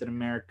Captain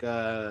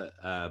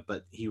America,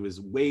 but he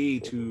was way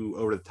too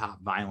over the top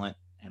violent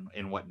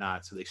and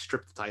whatnot. So they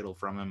stripped the title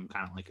from him,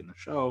 kind of like in the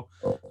show,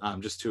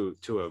 just to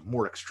a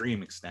more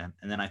extreme extent.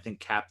 And then I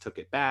think Cap took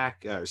it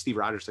back, or Steve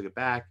Rogers took it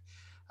back,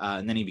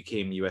 and then he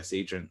became U.S.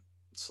 agent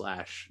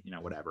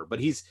 / whatever. But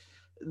he's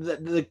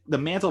the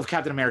mantle of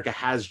Captain America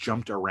has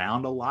jumped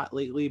around a lot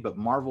lately. But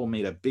Marvel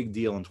made a big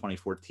deal in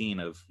 2014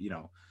 of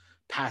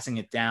passing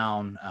it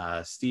down.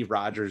 Steve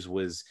Rogers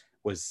was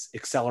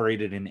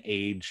accelerated in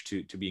age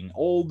to being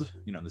old.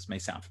 This may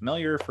sound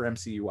familiar for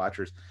MCU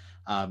watchers.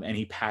 And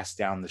he passed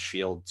down the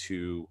shield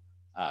to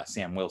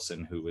Sam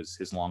Wilson, who was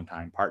his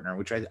longtime partner,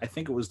 which I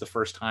think it was the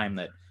first time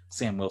that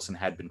Sam Wilson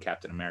had been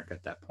Captain America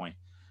at that point.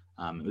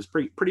 It was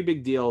pretty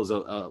big deal. It was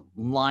a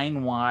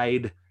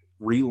line-wide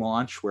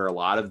relaunch where a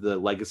lot of the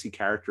legacy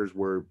characters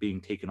were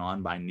being taken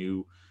on by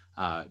new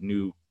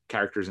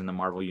characters in the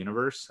Marvel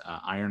universe.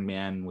 Iron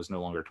Man was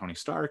no longer Tony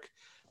Stark.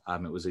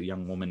 It was a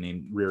young woman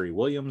named Riri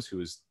Williams, who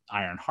was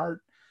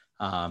Ironheart.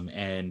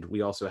 And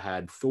we also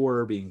had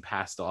Thor being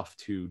passed off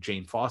to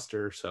Jane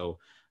Foster. So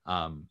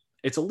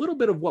it's a little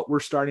bit of what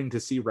we're starting to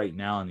see right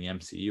now in the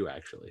MCU,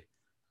 actually,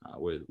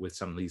 with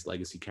some of these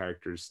legacy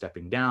characters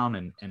stepping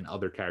down and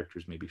other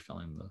characters maybe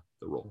filling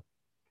the role.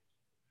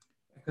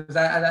 Because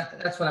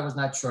that's what I was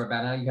not sure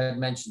about. I know you had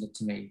mentioned it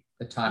to me,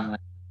 the timeline.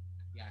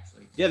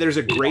 Yeah, there's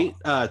a great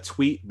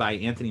tweet by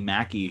Anthony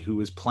Mackie, who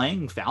was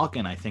playing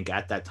Falcon, I think,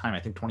 at that time. I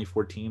think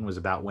 2014 was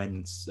about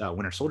when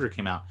Winter Soldier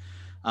came out.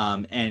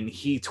 And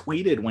he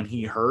tweeted when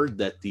he heard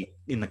that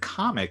in the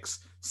comics,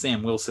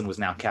 Sam Wilson was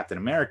now Captain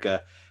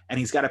America. And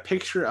he's got a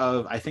picture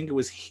of, I think it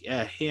was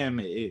him,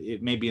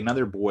 it may be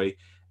another boy,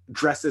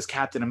 dressed as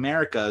Captain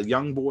America, a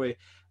young boy.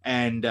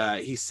 And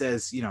he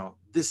says,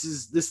 this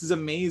is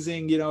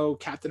amazing.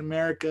 Captain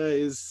America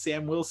is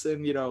Sam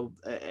Wilson,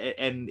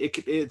 and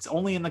it's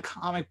only in the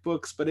comic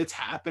books, but it's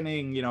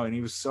happening, and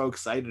he was so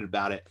excited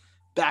about it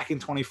back in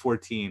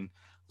 2014.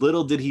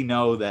 Little did he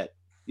know that,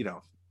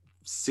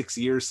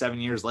 7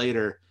 years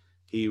later,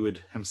 he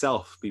would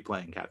himself be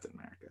playing Captain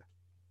America.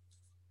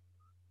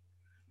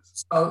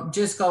 So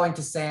just going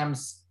to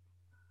Sam's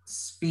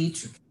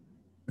speech,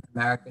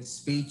 America's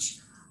speech,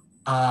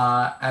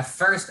 at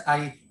first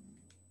I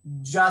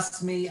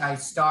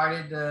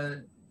started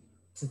to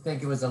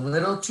think it was a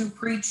little too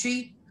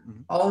preachy,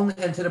 only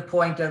and to the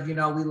point of, we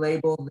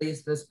label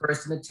this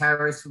person a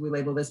terrorist, we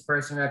label this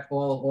person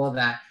all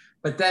that.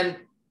 But then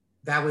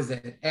that was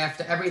it.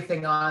 After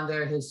everything on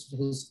there, his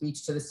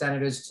speech to the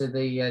senators, to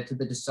the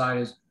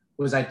deciders,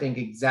 was, I think,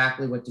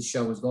 exactly what the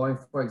show was going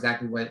for,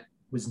 exactly what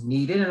was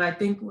needed. And I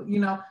think,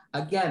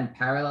 again,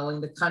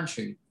 paralleling the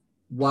country,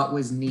 what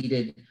was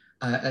needed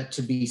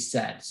to be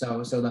said.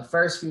 So the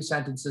first few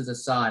sentences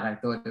aside, I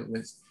thought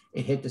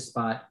it hit the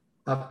spot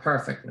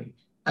perfectly.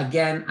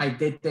 Again, I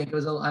did think it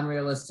was a little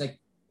unrealistic,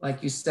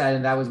 like you said,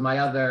 and that was my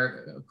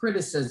other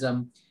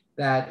criticism,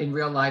 that in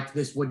real life,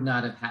 this would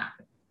not have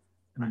happened.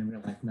 In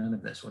real life, none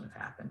of this would have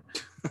happened.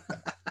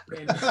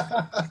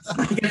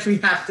 I guess we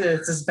have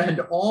to suspend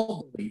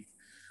all belief,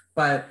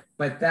 but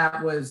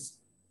that was,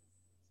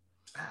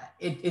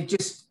 it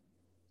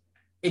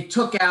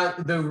took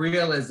out the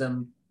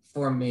realism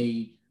for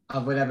me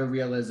of whatever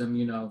realism,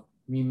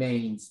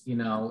 remains.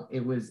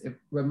 It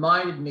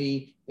reminded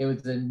me, there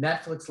was a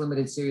Netflix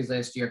limited series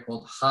last year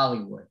called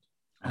Hollywood.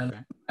 I don't know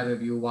if either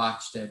of you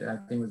watched it. I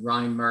think it was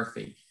Ryan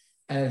Murphy.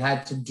 And it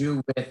had to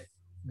do with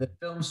the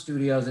film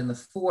studios in the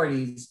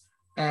 40s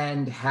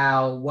and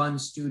how one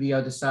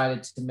studio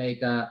decided to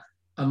make a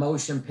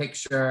motion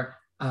picture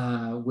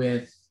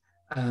with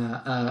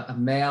a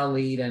male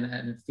lead and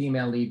a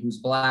female lead who's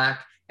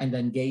Black, and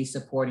then gay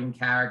supporting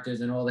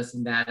characters and all this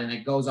and that. And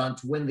it goes on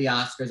to win the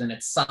Oscars, and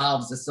it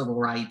solves the civil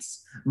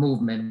rights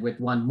movement with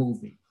one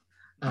movie.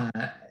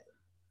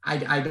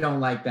 I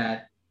don't like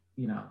that,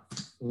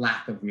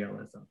 lack of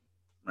realism.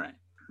 Right.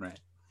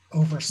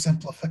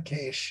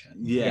 Oversimplification.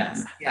 Yeah.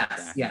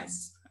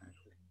 Yes.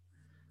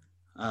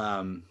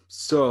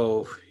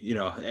 So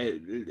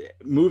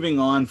moving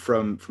on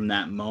from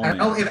that moment.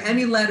 Oh, if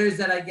any letters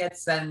that I get,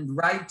 send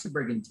right to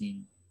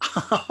Brigantine.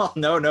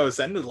 No,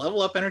 send to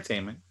Level Up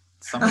Entertainment.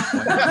 Some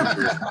point.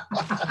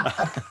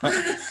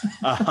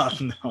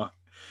 No.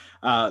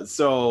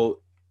 So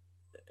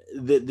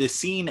the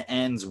scene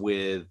ends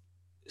with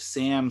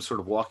Sam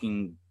sort of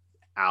walking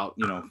out,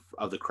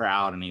 of the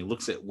crowd, and he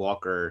looks at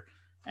Walker,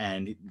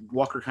 and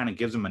Walker kind of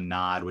gives him a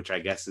nod, which I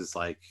guess is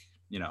like,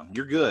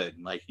 you're good.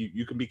 Like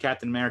you can be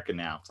Captain America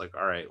now. It's like,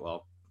 all right,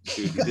 well,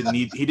 dude,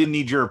 he didn't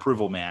need your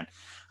approval, man.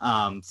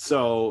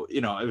 So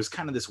it was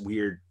kind of this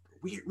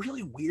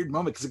really weird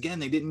moment, because again,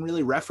 they didn't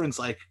really reference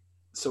like,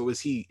 so is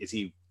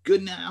he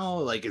good now?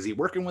 Like, is he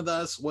working with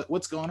us?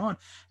 What's going on?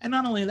 And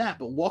not only that,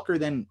 but Walker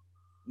then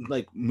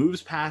like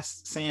moves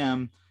past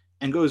Sam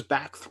and goes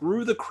back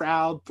through the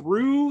crowd,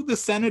 through the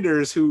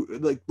senators, who,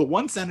 like, the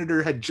one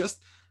senator had just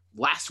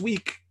last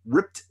week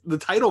ripped the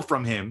title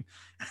from him,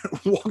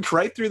 walked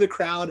right through the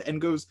crowd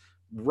and goes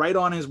right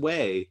on his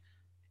way,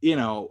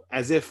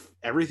 as if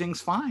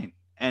everything's fine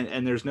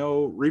and there's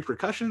no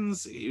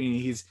repercussions. I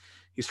mean,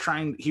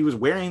 he was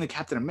wearing the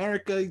Captain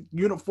America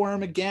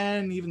uniform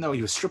again, even though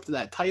he was stripped of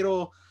that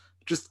title.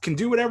 Just can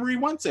do whatever he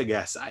wants, I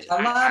guess. A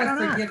lot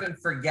of forgive and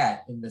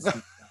forget in this.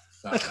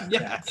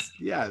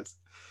 Yes.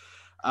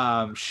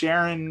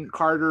 Sharon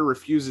Carter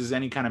refuses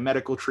any kind of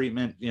medical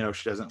treatment.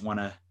 She doesn't want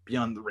to be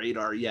on the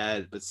radar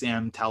yet, but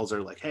Sam tells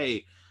her, like,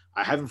 hey,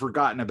 I haven't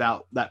forgotten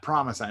about that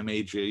promise I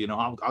made you.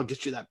 I'll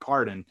get you that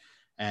part.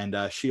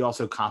 And she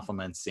also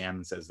compliments Sam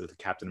and says that the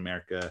Captain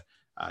America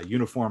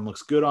uniform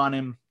looks good on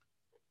him.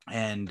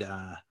 And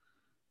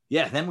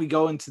then we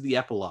go into the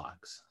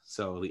epilogues.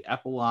 So the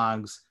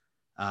epilogues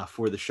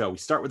for the show, we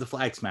start with the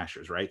Flag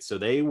Smashers, right? So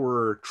they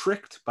were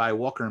tricked by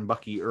Walker and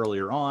Bucky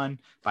earlier on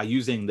by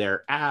using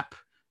their app.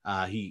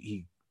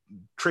 He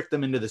tricked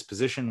them into this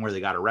position where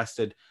they got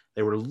arrested.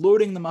 They were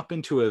loading them up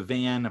into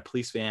a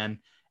police van.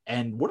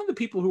 And one of the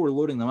people who were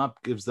loading them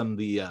up gives them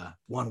the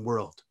one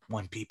world,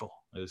 one people.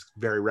 It was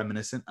very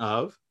reminiscent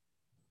of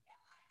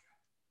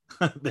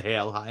the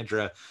Hail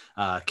Hydra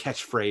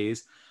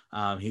catchphrase.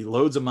 He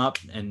loads them up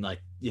and,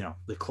 like,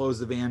 they close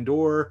the van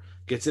door,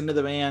 gets into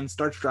the van,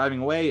 starts driving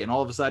away, and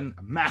all of a sudden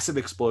a massive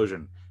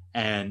explosion.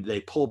 And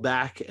they pull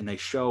back and they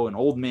show an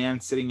old man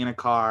sitting in a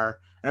car.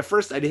 And at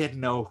first I didn't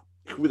know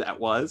who that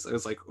was. I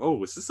was like,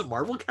 oh, is this a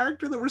Marvel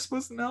character that we're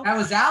supposed to know? That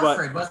was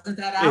Alfred. Wasn't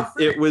that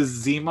Alfred? It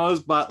was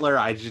Zemo's butler.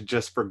 I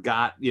just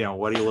forgot,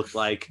 what he looked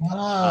like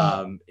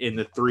in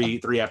the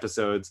three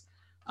episodes.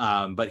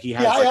 But he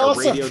has a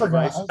radio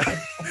device.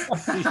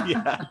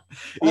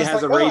 He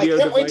has a radio device.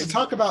 I can't wait to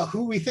talk about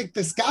who we think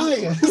this guy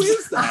is. Who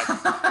is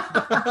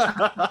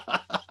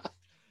that?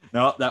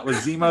 No, that was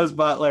Zemo's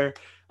butler.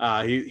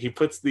 He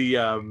puts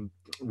the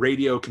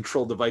radio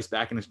control device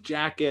back in his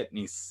jacket, and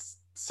he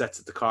sets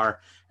it the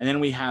car. And then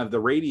we have the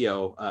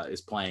radio is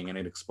playing, and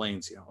it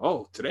explains,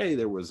 today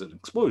there was an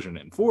explosion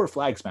and 4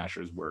 Flag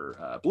Smashers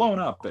were blown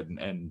up,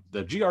 and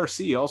the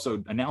GRC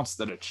also announced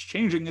that it's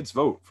changing its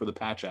vote for the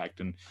Patch Act,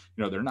 and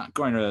they're not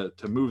going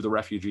to move the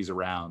refugees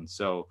around.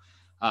 So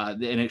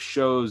and it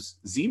shows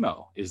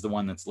Zemo is the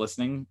one that's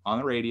listening on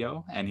the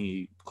radio, and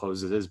he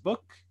closes his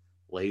book,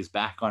 lays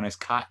back on his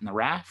cot in the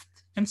raft,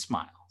 and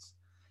smiles.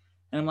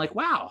 And I'm like,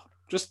 wow.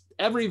 Just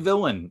every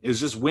villain is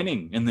just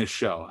winning in this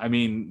show. I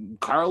mean,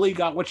 Carly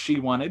got what she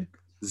wanted.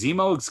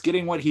 Zemo's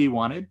getting what he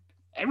wanted.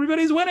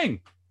 Everybody's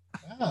winning.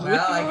 Yeah.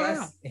 Well, I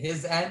guess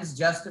his ends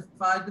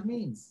justified the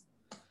means.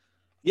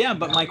 Yeah,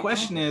 but my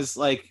question is,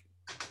 like,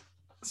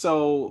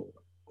 so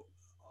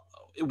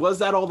was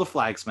that all the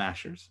Flag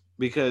Smashers?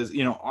 Because,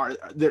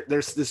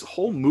 there's this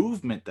whole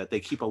movement that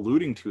they keep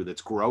alluding to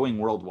that's growing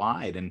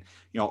worldwide. And,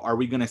 are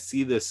we going to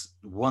see this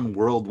one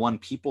world, one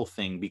people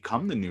thing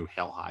become the new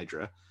Hail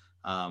Hydra?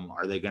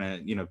 Are they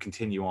going to,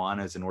 continue on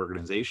as an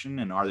organization?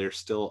 And are there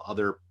still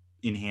other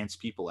enhanced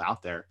people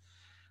out there?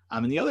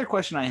 And the other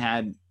question I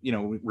had,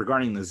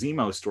 regarding the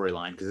Zemo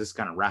storyline, because this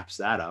kind of wraps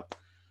that up,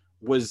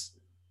 was,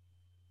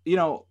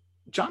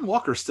 John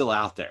Walker's still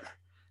out there.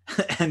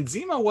 And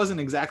Zemo wasn't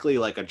exactly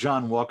like a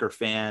John Walker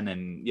fan.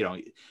 And,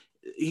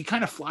 he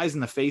kind of flies in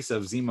the face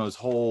of Zemo's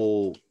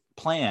whole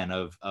plan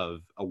of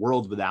a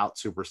world without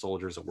super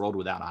soldiers, a world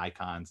without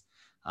icons,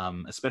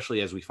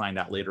 especially as we find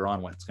out later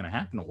on what's going to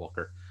happen to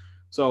Walker.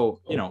 So,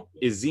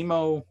 is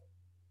Zemo,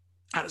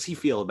 how does he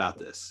feel about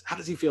this? How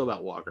does he feel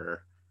about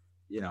Walker,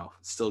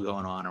 still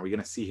going on? Are we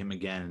going to see him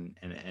again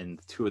and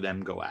the two of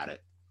them go at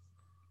it?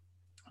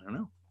 I don't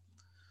know.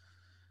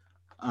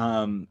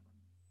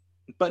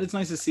 But it's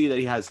nice to see that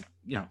he has,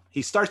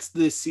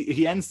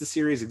 he ends the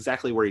series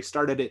exactly where he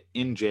started it,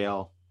 in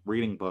jail,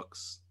 reading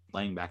books,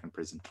 laying back in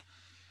prison.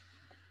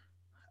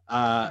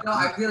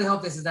 I really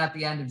hope this is not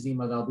the end of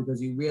Zemo, though,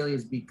 because he really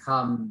has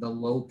become the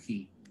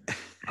Loki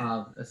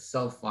of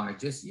so far.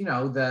 Just,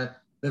 the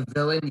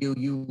villain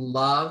you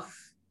love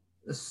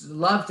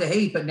to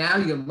hate, but now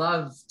you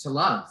love to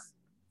love.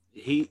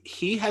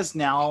 He has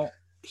now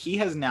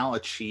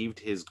achieved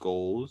his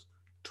goals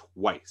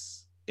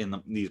twice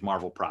in these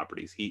Marvel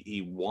properties.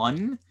 He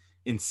won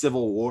in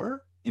Civil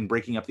War, in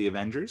breaking up the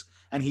Avengers,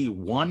 and he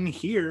won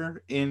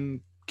here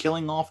in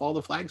killing off all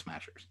the Flag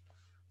Smashers.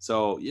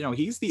 So,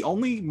 he's the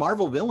only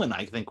Marvel villain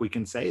I think we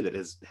can say that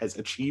has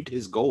achieved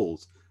his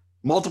goals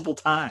multiple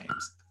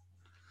times.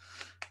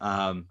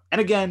 And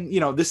again,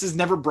 this is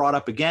never brought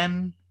up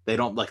again. They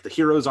don't, like, the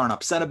heroes aren't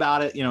upset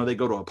about it. They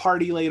go to a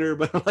party later,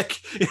 but like,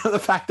 the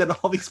fact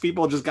that all these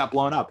people just got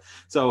blown up.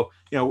 So,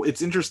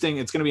 it's interesting.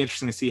 It's going to be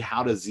interesting to see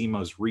how does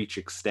Zemo's reach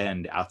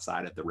extend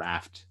outside of the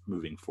raft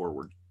moving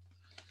forward.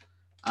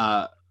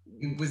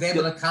 He was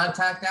able to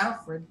contact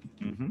Alfred.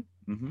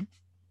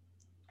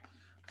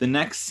 The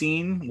next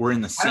scene, we're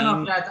in the same. I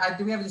don't know if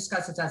do we ever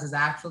discuss if that's his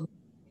actual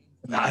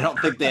name? I don't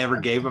think they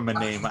ever gave him a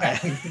name.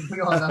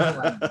 We all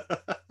know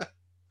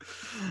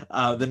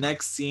the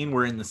next scene,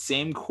 we're in the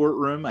same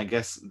courtroom. I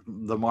guess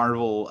the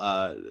Marvel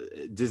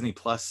Disney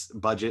Plus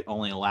budget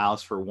only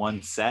allows for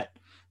one set,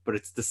 but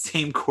it's the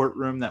same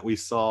courtroom that we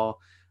saw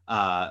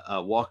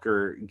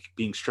Walker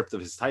being stripped of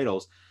his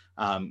titles.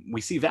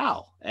 We see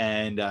Val,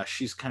 and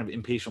she's kind of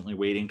impatiently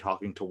waiting,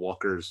 talking to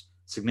Walker's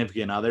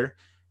significant other.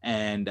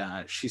 And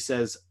she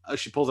says,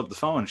 she pulls up the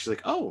phone. She's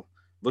like, "Oh,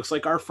 looks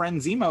like our friend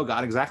Zemo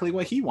got exactly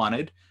what he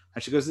wanted."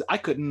 And she goes, "I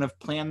couldn't have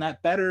planned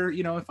that better,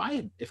 if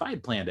I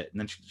had planned it." And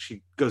then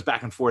she goes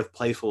back and forth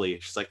playfully.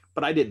 She's like,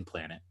 "But I didn't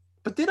plan it."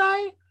 "But did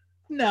I?"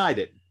 "No, I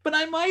didn't. But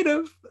I might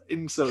have."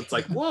 And so it's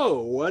like,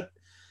 whoa, what?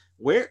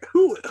 Where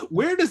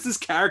does this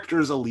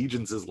character's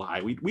allegiances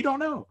lie? We don't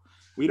know.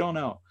 We don't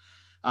know.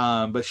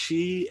 But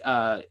she,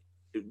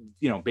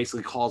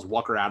 basically calls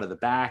Walker out of the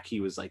back.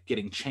 He was like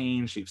getting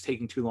changed. He was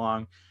taking too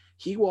long.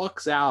 He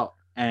walks out,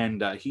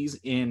 and he's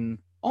in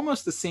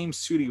almost the same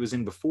suit he was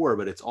in before,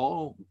 but it's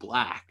all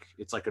black.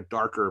 It's like a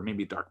darker,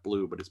 maybe dark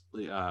blue, but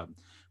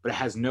it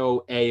has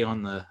no A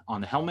on the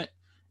helmet,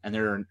 and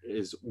there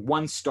is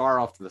one star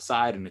off to the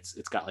side, and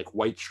it's got like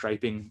white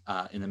striping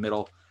in the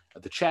middle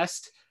of the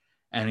chest.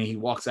 And he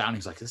walks out, and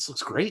he's like, "This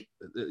looks great.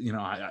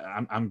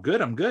 I'm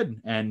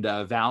good." And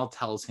Val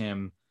tells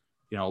him,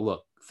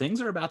 "Look, things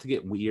are about to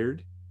get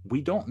weird.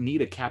 We don't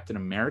need a Captain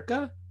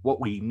America. What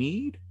we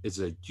need is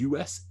a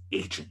U.S.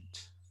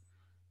 agent."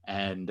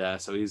 And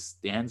so he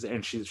stands there,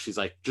 and she's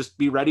like, "Just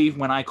be ready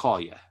when I call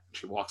you."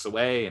 She walks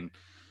away, and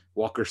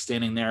Walker's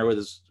standing there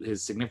with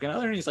his significant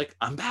other, and he's like,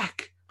 I'm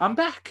back.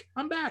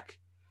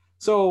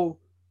 So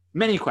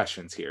many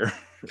questions here.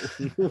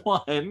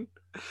 One,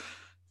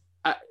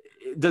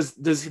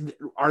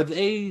 are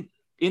they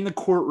in the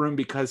courtroom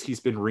because he's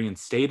been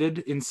reinstated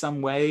in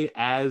some way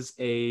as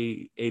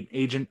an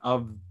agent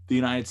of the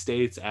United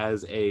States,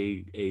 as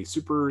a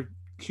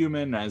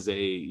superhuman, has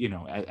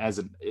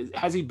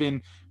he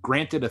been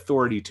granted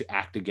authority to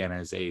act again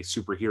as a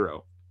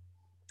superhero?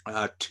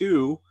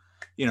 Two,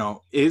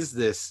 is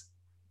this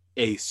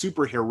a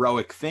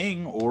superheroic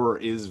thing, or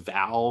is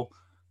Val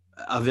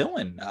a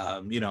villain?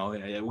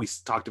 We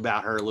talked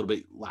about her a little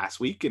bit last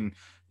week, and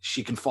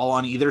she can fall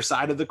on either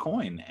side of the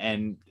coin.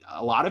 And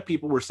a lot of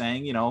people were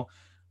saying,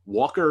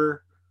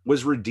 Walker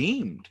was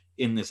redeemed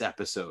in this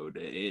episode.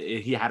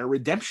 He had a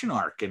redemption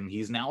arc, and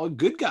he's now a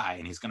good guy,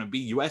 and he's going to be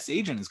U.S.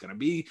 agent. He's going to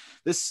be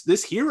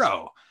this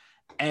hero.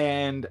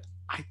 And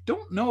I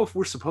don't know if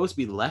we're supposed to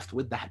be left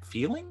with that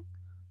feeling.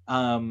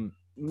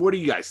 What do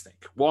you guys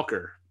think?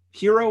 Walker,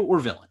 hero or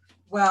villain?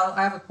 Well,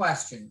 I have a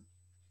question.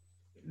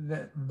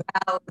 Val is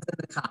in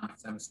the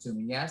comics, I'm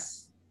assuming,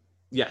 yes?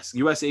 Yes,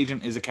 U.S.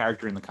 agent is a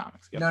character in the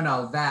comics. Yep.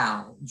 No,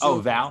 Val.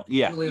 Val?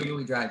 Yeah. Julia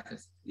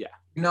Louis-Dreyfus. Yeah.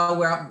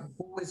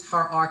 Who is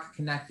her arc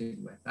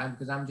connected with?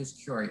 Because I'm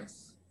just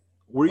curious.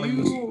 Were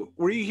you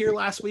here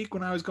last week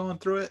when I was going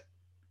through it?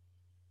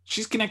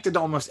 She's connected to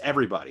almost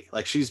everybody.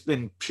 Like she's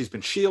been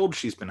SHIELD,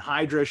 she's been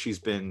Hydra, she's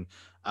been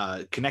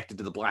connected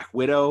to the Black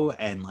Widow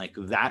and like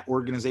that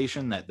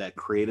organization that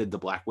created the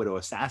Black Widow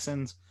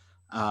assassins.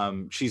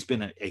 She's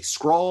been a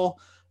Skrull,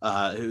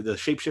 the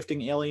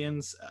shape-shifting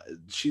aliens.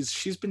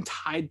 She's been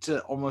tied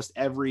to almost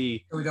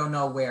every. We don't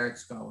know where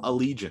it's going.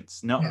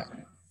 Allegiance. No. Yeah.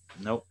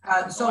 Nope.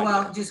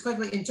 Just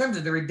quickly, in terms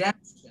of the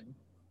redemption,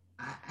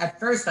 at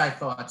first I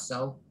thought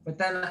so, but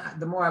then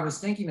the more I was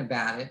thinking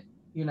about it,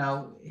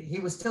 he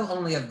was still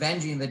only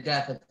avenging the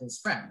death of his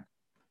friend.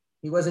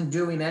 He wasn't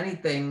doing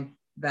anything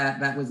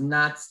that was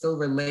not still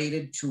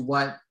related to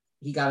what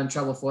he got in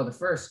trouble for the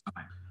first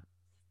time.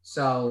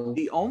 So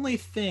the only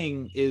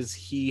thing is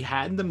he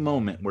had the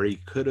moment where he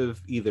could have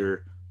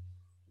either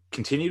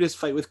continued his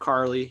fight with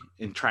Carly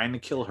in trying to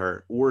kill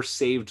her or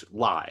saved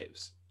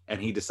lives. And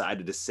he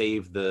decided to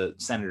save the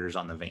senators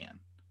on the van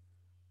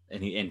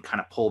and kind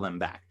of pull them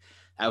back.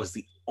 That was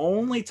the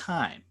only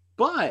time.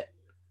 But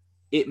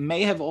it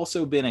may have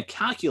also been a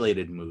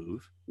calculated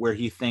move where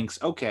he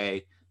thinks,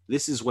 okay,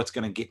 this is what's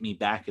going to get me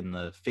back in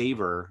the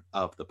favor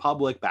of the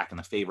public, back in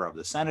the favor of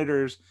the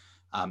senators.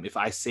 If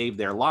I save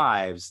their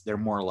lives, they're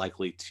more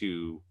likely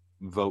to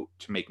vote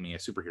to make me a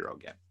superhero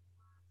again.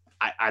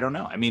 I don't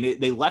know. I mean,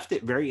 they left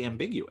it very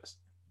ambiguous.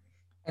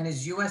 And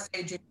is U.S.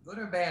 agent good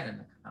or bad in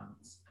the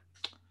comics?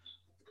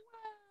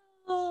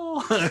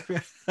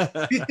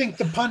 Do you think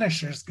the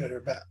Punisher's good or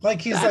bad? Like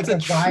he's like a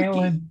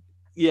violent.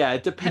 Yeah,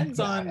 it depends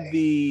on guy.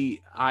 the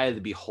eye of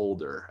the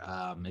beholder.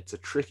 It's a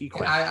tricky Can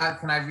question.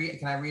 can I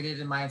read it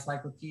in my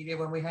encyclopedia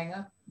when we hang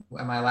up?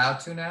 Am I allowed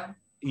to now?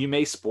 You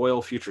may spoil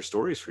future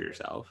stories for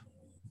yourself.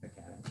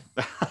 Okay.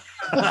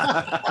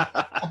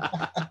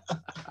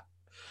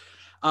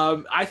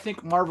 I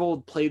think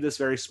Marvel played this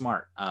very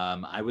smart.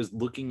 I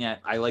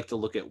like to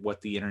look at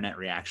what the internet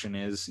reaction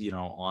is,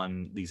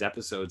 on these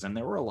episodes. And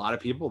there were a lot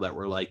of people that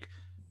were like,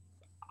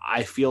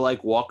 I feel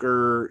like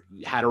Walker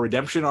had a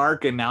redemption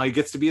arc and now he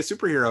gets to be a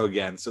superhero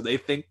again. So they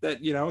think that,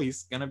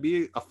 he's going to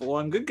be a full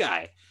on good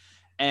guy.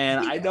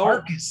 And I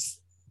don't.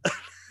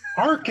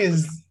 Arc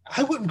is,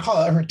 I wouldn't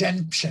call it a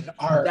redemption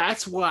arc.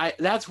 That's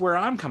where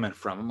I'm coming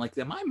from. I'm like,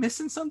 am I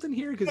missing something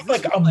here? Because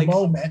like a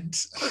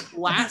moment.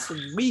 Last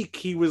week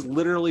he was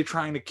literally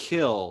trying to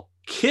kill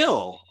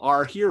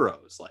our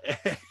heroes,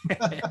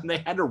 and they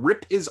had to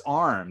rip his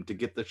arm to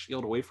get the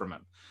shield away from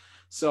him.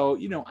 So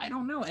I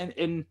don't know.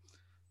 And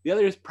the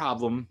other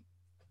problem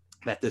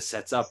that this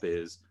sets up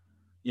is,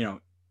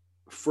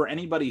 for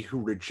anybody who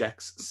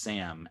rejects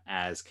Sam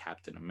as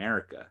Captain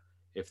America,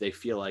 if they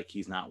feel like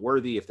he's not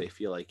worthy, if they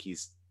feel like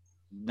he's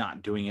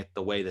not doing it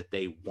the way that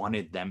they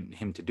wanted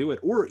him to do it,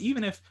 or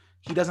even if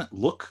he doesn't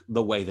look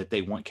the way that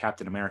they want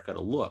Captain America to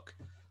look,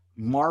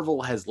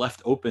 Marvel has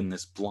left open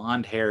this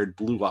blonde-haired,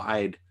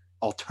 blue-eyed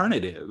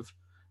alternative,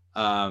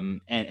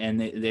 and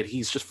that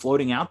he's just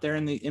floating out there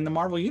in the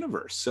Marvel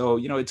universe. So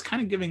it's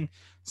kind of giving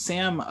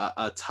Sam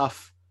a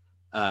tough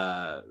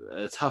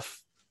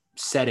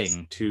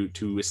setting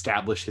to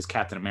establish his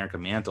Captain America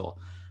mantle.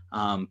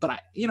 But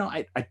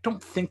I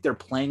don't think they're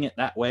playing it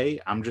that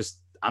way. I'm just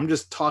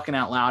talking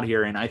out loud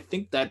here, and I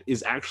think that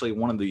is actually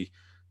one of the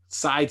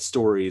side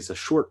stories, a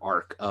short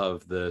arc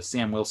of the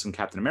Sam Wilson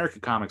Captain America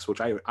comics,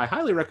 which I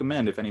highly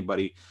recommend if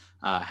anybody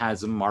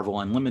has a Marvel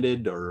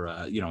Unlimited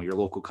or your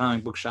local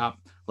comic book shop.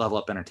 Level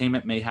Up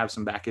Entertainment may have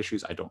some back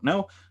issues. I don't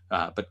know,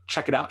 but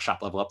check it out,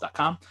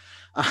 shoplevelup.com.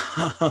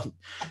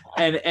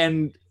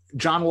 And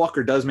John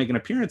Walker does make an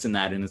appearance in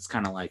that, and it's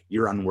kind of like,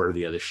 you're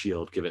unworthy of the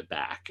shield, give it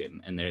back,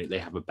 and they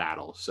have a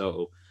battle.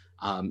 So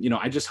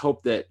I just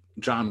hope that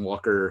John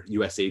Walker,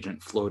 U.S.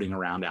 agent, floating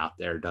around out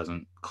there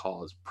doesn't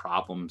cause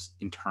problems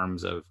in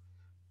terms of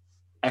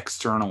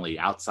externally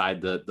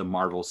outside the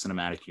Marvel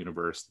Cinematic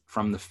Universe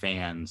from the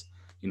fans,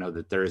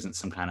 that there isn't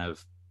some kind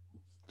of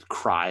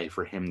cry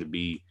for him to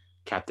be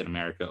Captain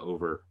America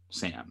over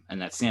Sam,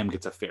 and that Sam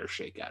gets a fair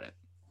shake at it.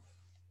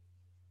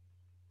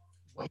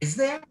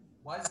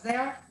 Was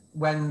there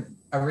when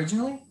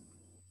originally?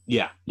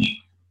 Yeah.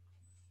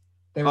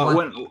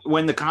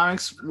 When the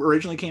comics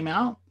originally came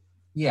out?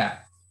 Yeah.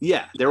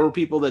 Yeah, there were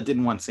people that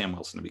didn't want Sam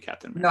Wilson to be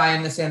Captain America. No, I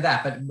understand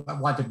that, but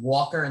wanted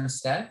Walker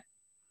instead?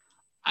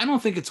 I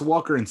don't think it's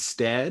Walker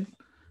instead,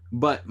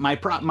 but my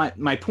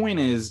point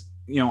is,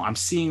 I'm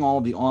seeing all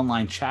the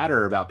online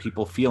chatter about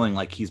people feeling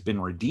like he's been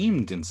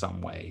redeemed in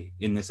some way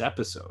in this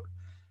episode,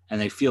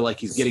 and they feel like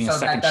he's getting a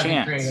second chance. So that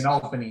doesn't create an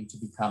opening to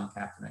become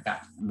Captain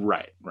America.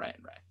 Right.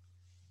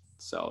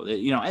 So,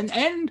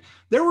 and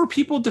there were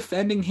people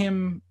defending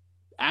him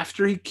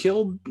after he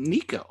killed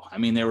Nico. I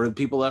mean, there were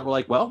people that were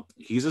like, well,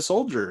 he's a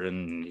soldier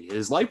and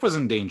his life was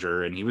in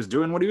danger and he was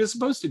doing what he was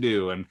supposed to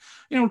do. And,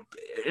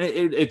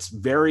 it's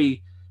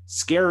very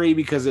scary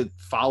because it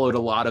followed a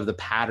lot of the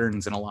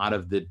patterns and a lot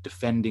of the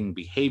defending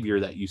behavior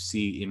that you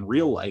see in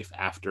real life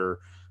after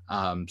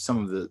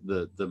some of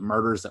the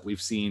murders that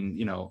we've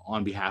seen,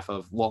 on behalf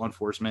of law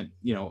enforcement,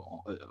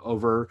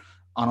 over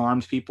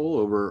unarmed people,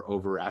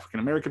 over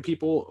African-American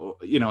people,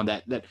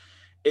 that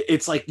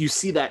it's like you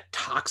see that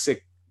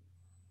toxic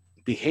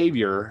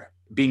behavior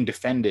being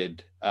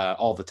defended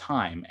all the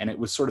time. And it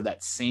was sort of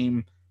that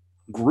same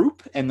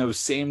group and those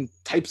same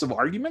types of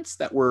arguments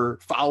that were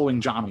following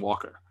John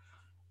Walker.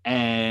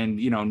 And,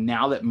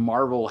 now that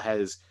Marvel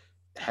has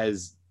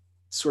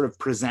sort of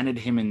presented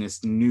him in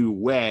this new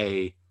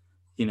way,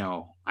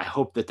 I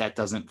hope that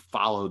doesn't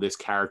follow this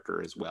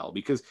character as well,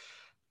 because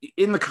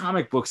in the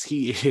comic books,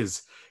 he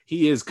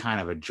is kind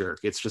of a jerk.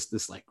 It's just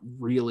this like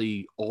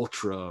really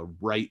ultra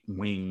right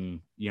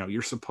wing,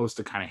 you're supposed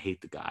to kind of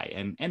hate the guy.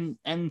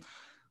 And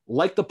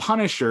like the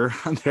Punisher,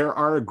 there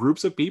are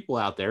groups of people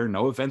out there,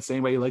 no offense to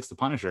anybody who likes the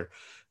Punisher,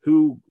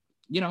 who,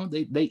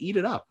 they eat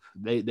it up.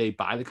 They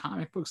buy the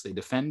comic books, they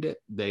defend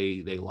it,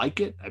 they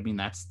like it. I mean,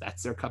 that's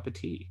their cup of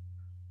tea.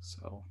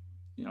 So,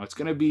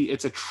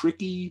 it's a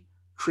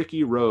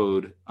tricky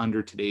road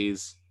under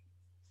today's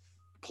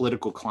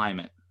political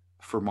climate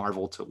for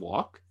Marvel to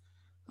walk.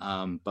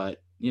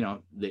 But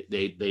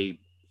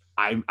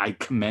I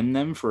commend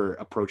them for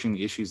approaching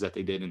the issues that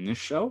they did in this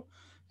show,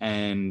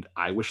 and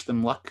I wish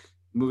them luck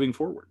moving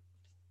forward.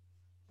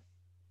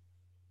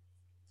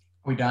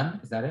 Are we done?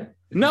 Is that it?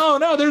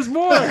 No, there's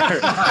more.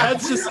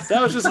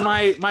 That was just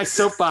my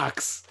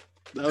soapbox.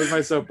 That was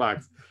my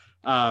soapbox.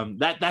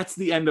 That's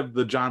the end of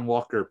the John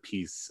Walker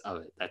piece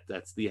of it.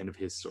 That's the end of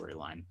his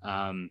storyline.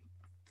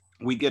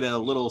 We get a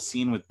little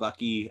scene with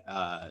Bucky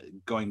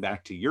going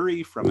back to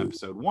Yuri from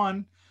episode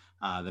 1,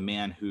 the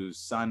man whose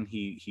son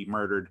he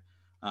murdered,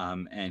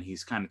 and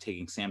he's kind of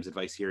taking Sam's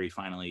advice here.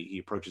 He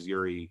approaches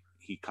Yuri.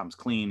 he comes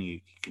clean.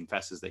 He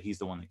confesses that he's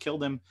the one that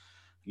killed him.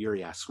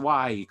 Yuri asks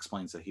why. He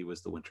explains that he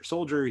was the Winter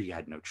Soldier. He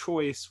had no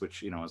choice,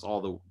 which, is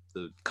all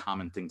the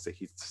common things that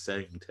he's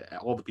saying to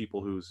all the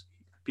people whose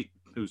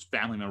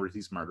family members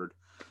he's murdered.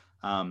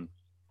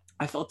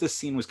 I felt this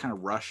scene was kind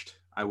of rushed.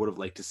 I would have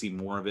liked to see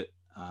more of it.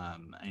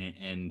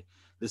 And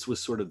this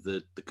was sort of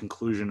the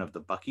conclusion of the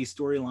Bucky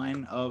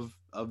storyline of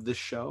this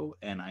show.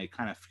 And I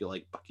kind of feel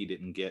like Bucky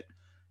didn't get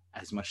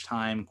as much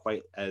time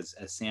quite as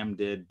Sam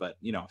did. But,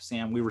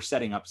 Sam, we were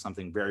setting up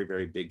something very,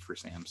 very big for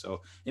Sam.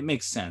 So it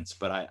makes sense.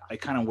 But I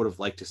kind of would have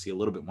liked to see a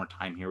little bit more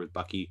time here with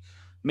Bucky,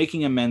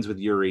 making amends with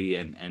Yuri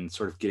and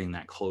sort of getting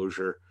that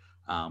closure.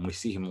 We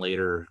see him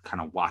later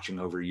kind of watching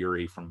over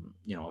Yuri from,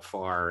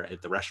 afar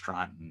at the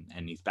restaurant,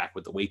 and he's back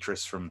with the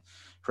waitress from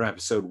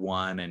episode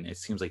 1. And it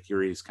seems like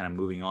Yuri is kind of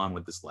moving on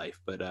with this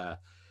life. But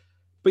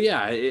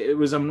yeah, it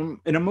was an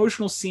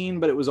emotional scene,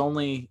 but it was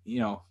only,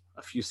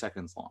 a few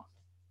seconds long.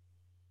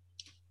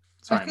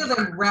 Sorry, I feel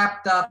like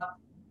wrapped up,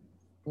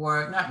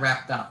 or not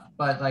wrapped up,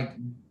 but like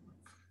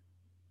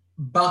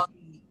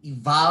Bucky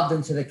evolved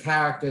into the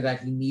character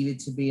that he needed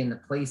to be in the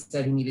place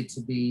that he needed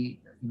to be,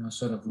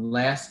 sort of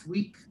last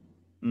week.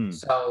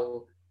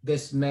 So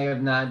this may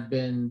have not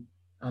been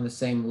on the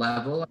same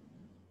level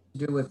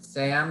to do with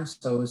Sam.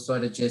 So it was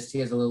sort of just,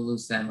 here's a little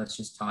loose end, let's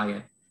just tie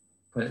it,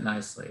 put it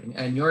nicely.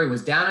 And Yuri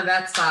was down to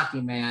that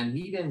sake, man.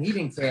 He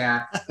didn't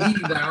care.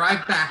 He went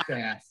right back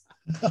there.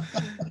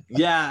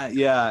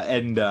 Yeah.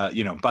 And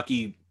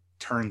Bucky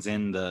turns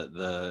in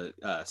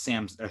the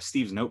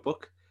Steve's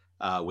notebook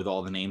with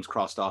all the names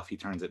crossed off. He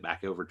turns it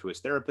back over to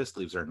his therapist,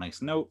 leaves her a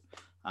nice note.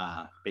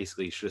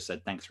 Basically, he should have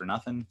said thanks for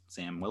nothing.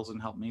 Sam Wilson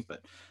helped me,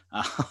 but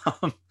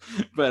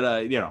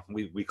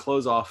we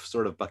close off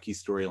sort of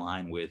Bucky's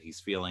storyline with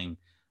he's feeling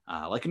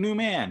like a new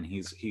man.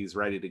 He's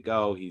ready to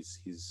go.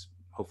 He's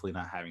hopefully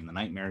not having the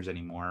nightmares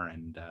anymore,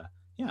 and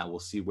we'll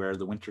see where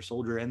the Winter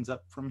Soldier ends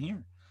up from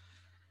here.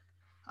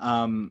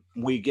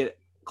 We get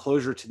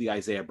closure to the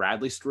Isaiah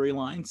Bradley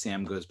storyline.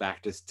 Sam goes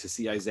back to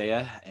see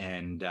Isaiah,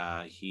 and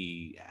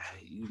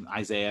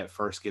Isaiah at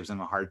first gives him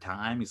a hard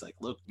time. He's like,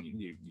 look,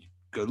 you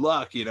good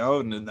luck,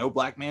 no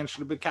black man should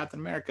have been Captain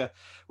America.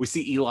 We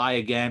see Eli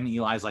again.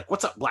 Eli's like,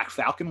 what's up, Black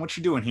Falcon? What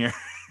you doing here?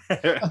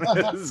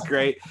 This is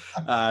great.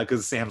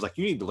 Because Sam's like,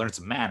 you need to learn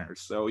some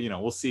manners. So,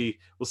 we'll see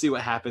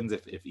what happens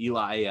if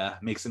Eli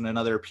makes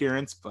another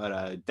appearance,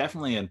 but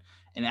definitely an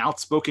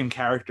outspoken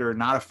character,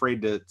 not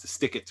afraid to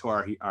stick it to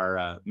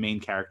our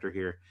main character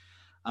here.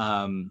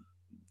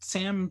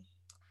 Sam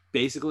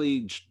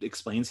basically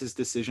explains his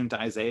decision to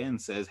Isaiah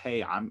and says,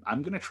 hey, I'm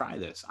going to try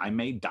this. I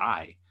may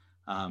die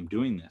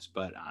doing this,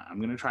 but I'm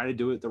going to try to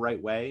do it the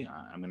right way.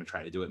 I'm going to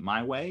try to do it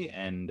my way,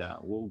 and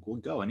we'll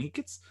go. And he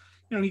gets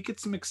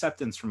some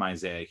acceptance from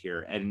Isaiah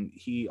here. And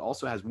he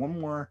also has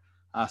one more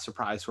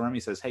surprise for him. He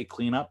says, hey,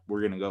 clean up. We're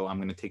going to go. I'm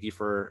going to take you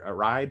for a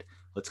ride.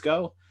 Let's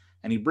go.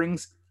 And he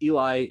brings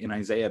Eli and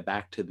Isaiah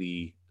back to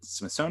the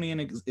Smithsonian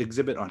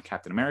exhibit on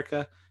Captain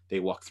America. They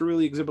walk through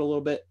the exhibit a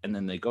little bit, and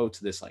then they go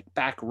to this like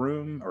back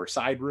room or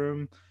side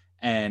room.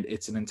 And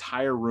it's an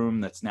entire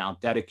room that's now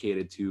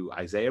dedicated to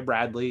Isaiah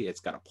Bradley. It's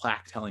got a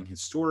plaque telling his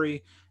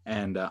story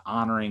and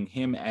honoring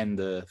him and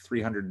the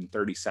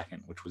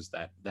 332nd, which was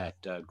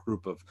that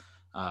group of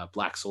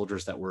black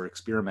soldiers that were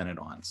experimented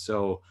on.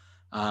 So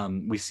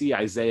we see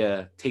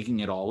Isaiah taking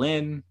it all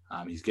in.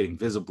 He's getting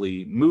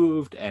visibly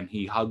moved, and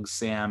he hugs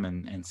Sam,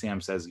 and Sam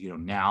says,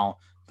 now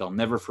they'll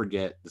never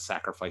forget the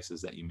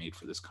sacrifices that you made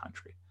for this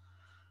country.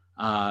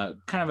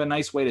 Kind of a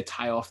nice way to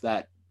tie off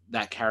that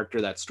character,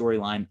 that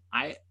storyline.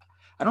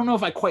 I don't know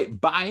if I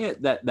quite buy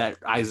it that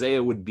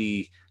Isaiah would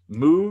be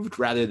moved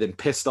rather than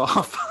pissed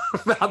off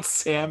about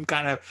Sam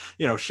kind of,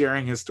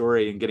 sharing his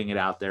story and getting it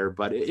out there.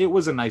 But it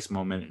was a nice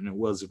moment, and it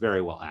was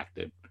very well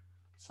acted,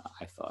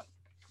 I thought.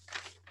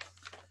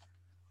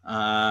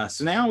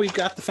 So now we've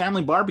got the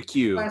family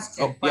barbecue.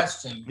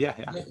 Question. Yeah.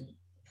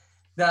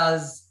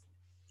 Does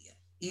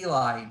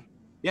Eli,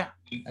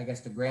 I guess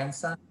the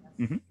grandson,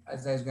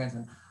 Isaiah's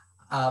grandson,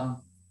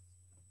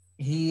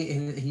 he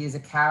is a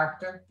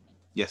character?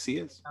 Yes, he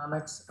is.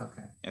 Comics?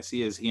 Okay. Yes,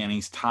 he is. And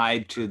he's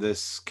tied to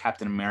this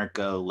Captain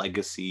America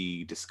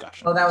legacy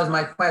discussion. Oh, that was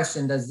my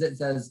question.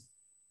 Does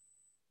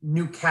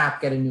new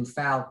Cap get a new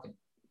Falcon?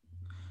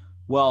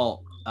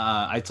 Well,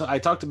 I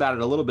talked about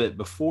it a little bit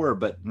before,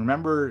 but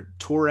remember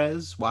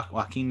Torres,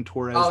 Joaquin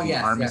Torres? Oh,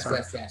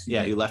 yes.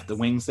 Yeah, he left the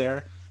wings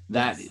there.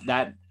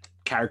 That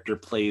character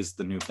plays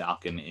the new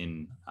Falcon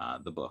in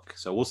the book.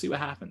 So we'll see what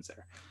happens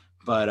there.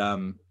 But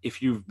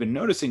if you've been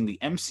noticing, the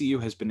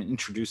MCU has been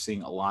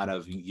introducing a lot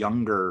of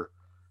younger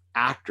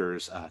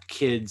actors,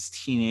 kids,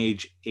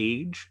 teenage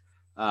age,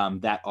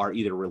 that are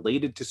either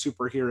related to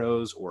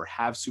superheroes or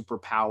have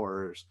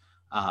superpowers.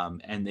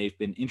 And they've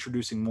been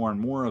introducing more and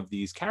more of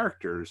these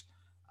characters.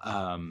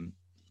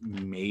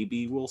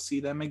 Maybe we'll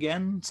see them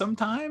again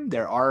sometime. They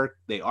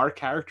are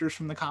characters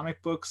from the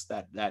comic books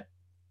that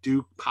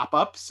do pop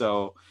up.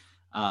 So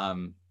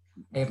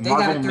if they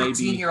got a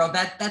 13-year-old,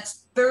 that's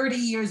 30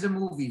 years of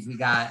movies we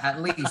got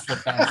at least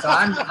with that. So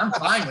I'm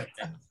fine with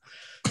that.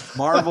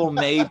 Marvel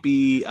may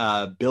be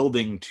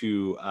building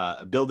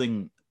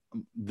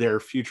their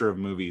future of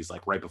movies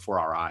like right before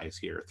our eyes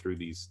here through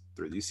these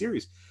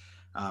series.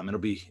 It'll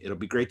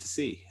be great to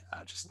see.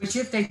 Which,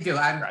 if they do,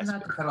 I'm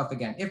not to cut off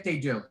again. If they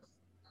do,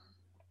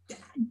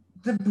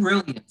 the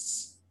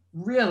brilliance,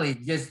 really,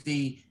 just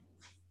the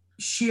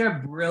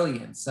sheer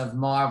brilliance of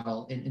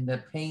Marvel in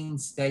the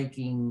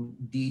painstaking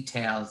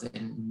details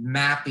and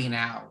mapping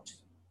out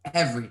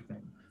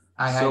everything,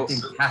 I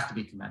think has to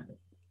be commended.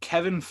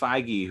 Kevin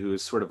Feige, who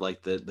is sort of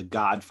like the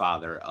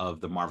godfather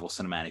of the Marvel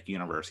Cinematic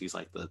Universe, he's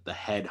like the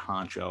head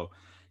honcho.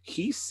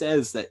 He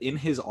says that in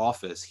his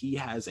office, he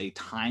has a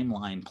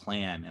timeline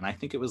plan. And I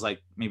think it was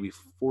like maybe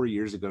 4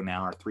 years ago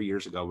now or 3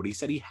 years ago, but he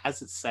said he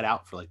has it set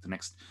out for like the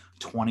next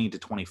 20 to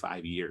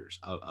 25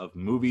 years of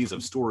movies,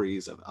 of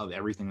stories, of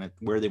everything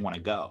where they want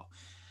to go.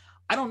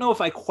 I don't know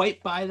if I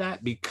quite buy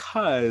that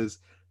because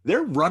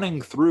they're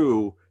running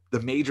through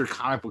the major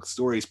comic book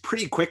stories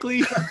pretty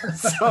quickly.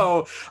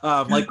 So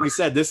like we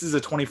said, this is a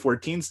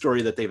 2014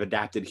 story that they've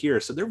adapted here.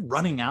 So they're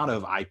running out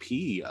of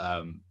IP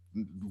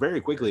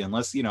very quickly,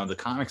 unless, the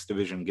comics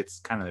division gets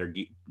kind of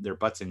their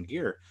butts in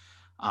gear.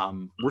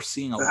 We're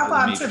seeing a lot of the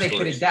I'm sure they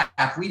could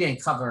adapt. We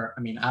didn't cover,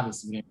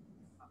 obviously we didn't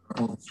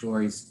cover all the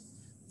stories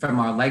from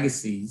our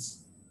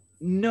legacies.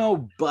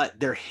 No, but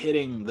they're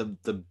hitting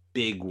the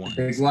big ones.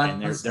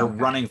 And they're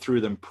running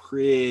through them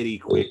pretty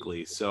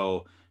quickly.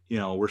 So,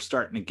 we're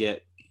starting to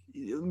get,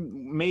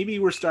 maybe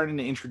we're starting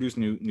to introduce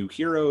new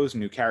heroes,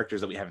 new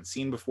characters that we haven't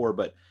seen before,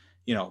 but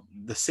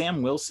the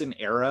Sam Wilson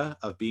era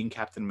of being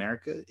Captain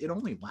America, it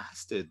only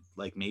lasted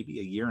like maybe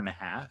a year and a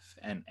half,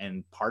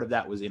 and part of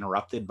that was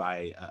interrupted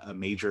by a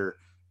major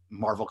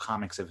Marvel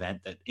Comics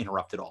event that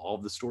interrupted all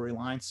of the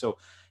storylines. So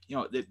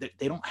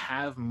they don't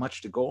have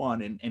much to go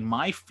on, and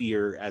my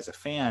fear as a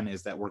fan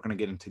is that we're going to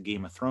get into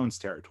Game of Thrones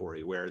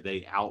territory where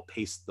they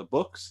outpaced the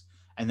books,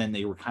 and then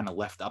they were kind of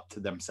left up to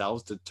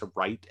themselves to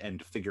write and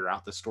to figure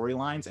out the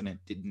storylines, and it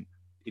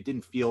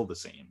didn't feel the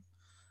same.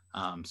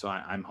 So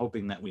I'm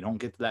hoping that we don't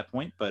get to that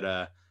point.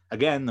 But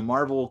again, the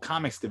Marvel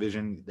Comics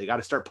division, they got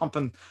to start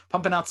pumping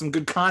out some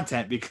good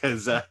content,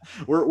 because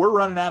we're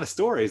running out of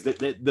stories. The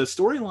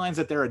storylines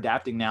that they're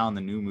adapting now in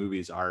the new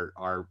movies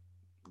are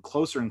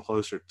closer and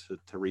closer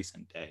to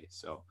recent day.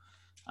 So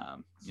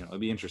it'll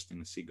be interesting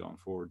to see going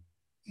forward.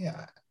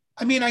 Yeah,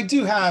 I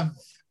do have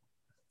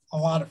a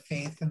lot of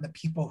faith in the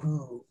people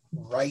who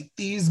write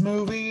these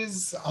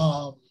movies,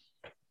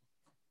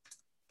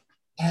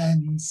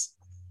 and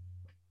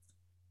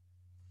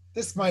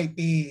this might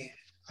be,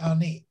 I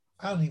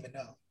don't even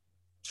know.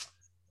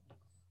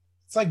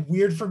 It's like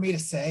weird for me to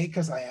say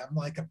because I am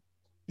like a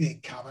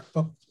big comic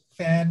book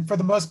fan. For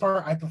the most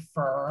part, I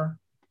prefer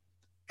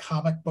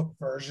comic book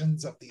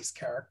versions of these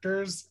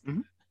characters.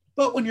 Mm-hmm.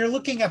 But when you're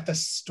looking at the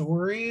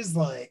stories,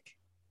 like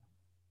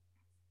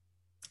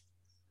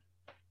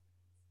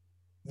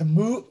the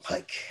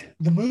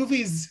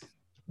movies,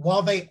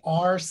 while they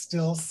are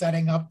still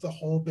setting up the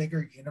whole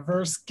bigger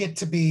universe, get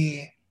to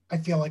be, I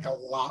feel like, a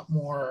lot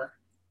more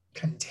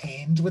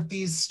contained with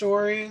these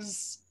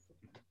stories.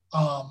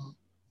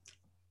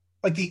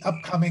 Like the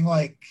upcoming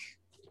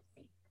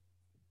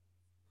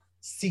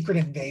Secret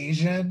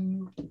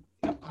Invasion,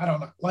 I don't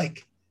know,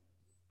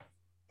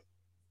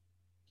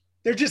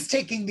 they're just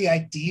taking the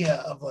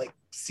idea of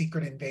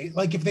Secret Invasion.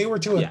 If they were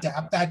to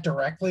adapt that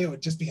directly, it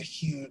would just be a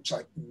huge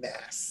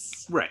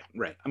mess. Right.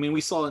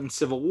 We saw it in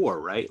Civil War,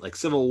 right?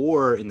 Civil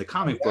War in the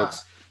comic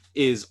books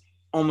is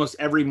almost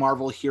every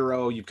Marvel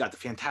hero. You've got the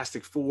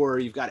Fantastic Four,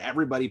 you've got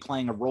everybody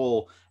playing a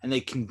role, and they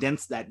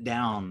condensed that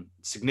down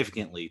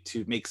significantly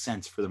to make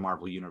sense for the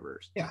Marvel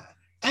universe. Yeah,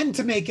 and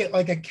to make it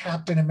a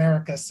Captain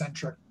America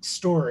centric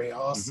story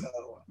also.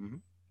 Mm-hmm. Mm-hmm.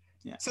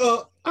 Yeah.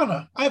 So I don't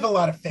know. I have a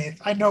lot of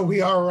faith. I know we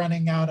are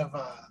running out of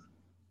a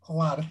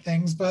lot of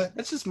things, but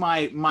that's just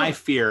my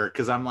fear,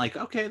 because I'm like,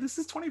 okay, this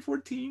is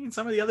 2014.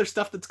 Some of the other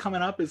stuff that's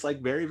coming up is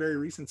very, very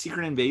recent.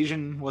 Secret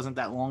Invasion wasn't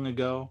that long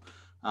ago.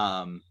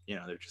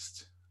 They're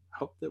just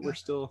hope that we're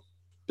still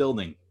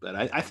building. But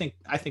I think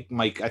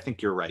Mike, I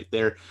think you're right.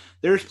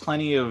 There's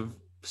plenty of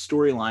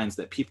storylines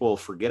that people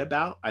forget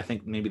about. I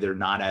think maybe they're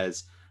not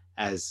as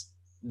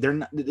they're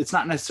not, it's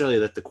not necessarily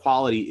that the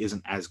quality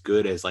isn't as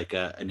good as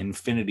an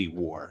Infinity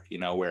War,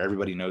 where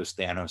everybody knows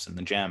Thanos and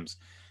the gems.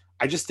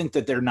 I just think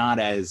that they're not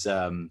as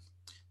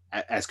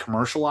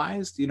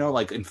commercialized,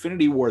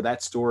 Infinity War,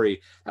 that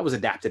story that was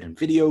adapted in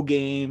video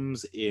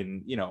games,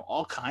 in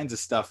all kinds of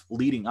stuff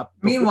leading up.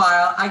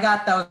 Meanwhile, I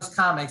got those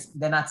comics,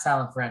 they're not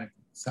selling for anything,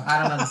 so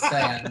I don't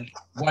understand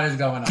what is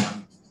going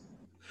on.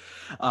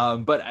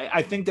 But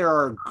I think there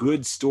are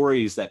good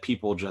stories that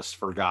people just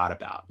forgot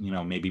about,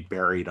 maybe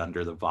buried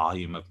under the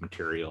volume of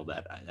material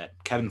that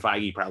Kevin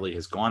Feige probably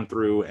has gone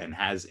through and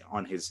has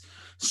on his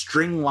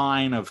string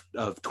line of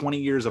 20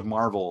 years of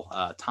Marvel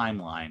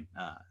timeline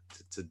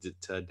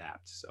to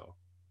adapt. So,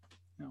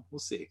 we'll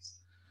see.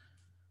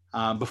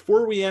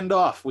 Before we end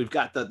off, we've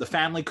got the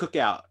family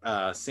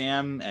cookout.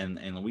 Sam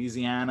and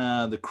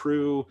Louisiana, the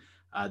crew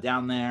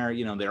down there,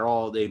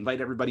 they invite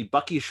everybody.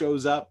 Bucky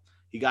shows up.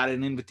 He got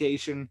an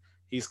invitation.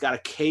 He's got a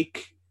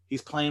cake.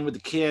 he's playing with the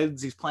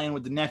kids, he's playing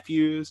with the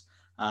nephews.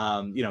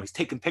 He's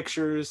taking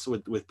pictures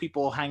with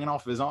people hanging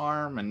off of his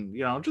arm, and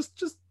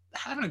just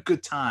having a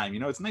good time.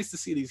 It's nice to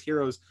see these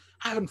heroes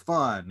having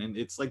fun, and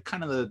it's like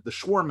kind of the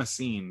shawarma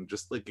scene,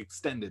 just like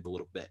extended a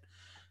little bit.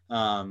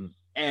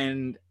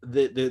 And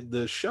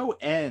the show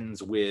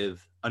ends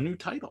with a new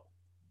title,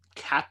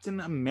 Captain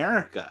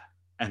America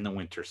and the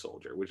Winter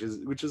Soldier, which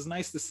is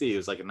nice to see. It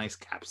was like a nice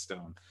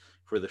capstone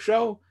for the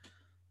show.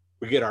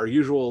 We get our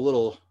usual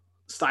little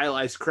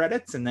stylized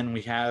credits, and then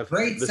we have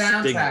great the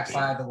soundtrack,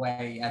 Stinger. by the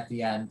way, at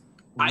the end.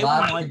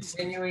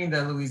 Continuing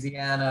the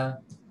Louisiana.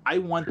 I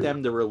want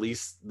them to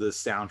release the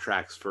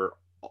soundtracks for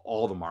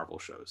all the Marvel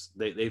shows.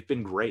 They've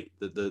been great.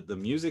 The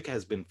music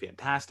has been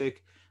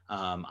fantastic.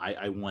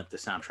 I want the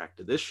soundtrack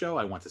to this show.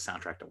 I want the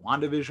soundtrack to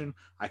WandaVision.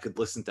 I could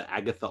listen to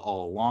Agatha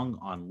All Along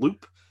on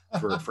loop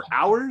for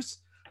hours.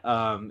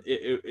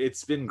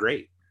 It's been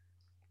great.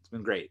 It's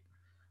been great.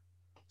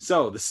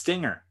 So the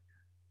Stinger,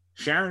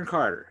 Sharon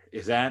Carter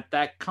is at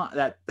that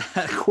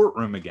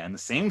courtroom again, the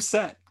same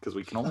set, because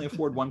we can only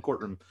afford one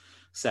courtroom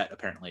set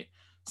apparently.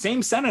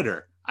 Same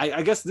senator.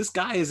 I guess this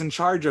guy is in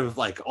charge of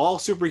like all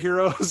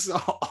superheroes,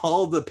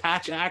 all the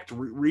Patch Act,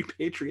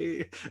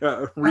 repatriate.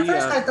 At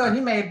first, I thought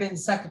he may have been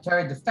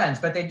Secretary of Defense,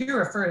 but they do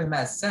refer to him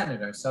as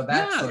Senator. So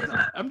that's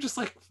I'm just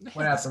like,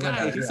 this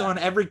guy, he's on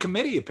every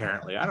committee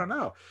apparently. I don't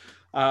know.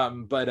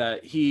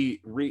 But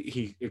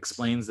he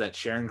explains that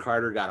Sharon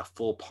Carter got a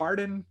full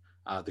pardon.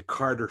 The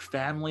Carter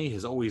family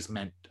has always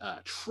meant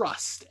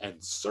trust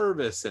and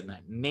service, and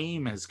that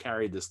name has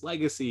carried this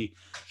legacy.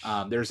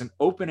 There's an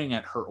opening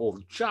at her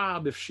old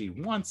job if she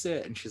wants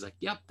it, and she's like,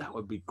 yep, that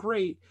would be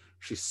great.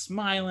 She's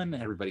smiling,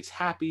 everybody's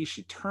happy.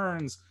 She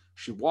turns,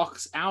 she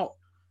walks out,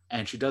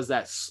 and she does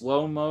that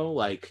slow-mo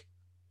like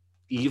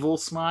evil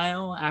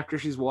smile after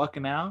she's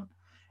walking out,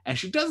 and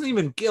she doesn't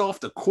even get off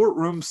the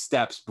courtroom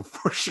steps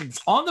before she's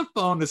on the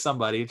phone to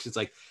somebody, and she's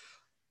like,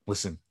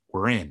 listen,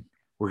 we're in.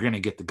 We're going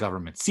to get the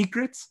government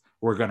secrets.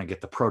 We're going to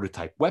get the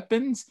prototype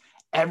weapons.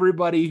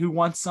 Everybody who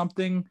wants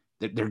something,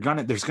 there's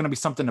going to be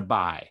something to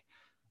buy.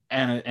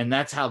 And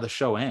that's how the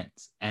show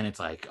ends. And it's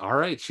like, all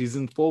right, she's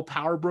in full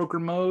power broker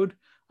mode.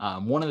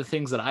 One of the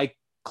things that I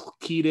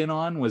keyed in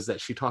on was that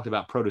she talked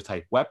about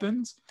prototype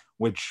weapons,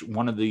 which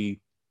one of the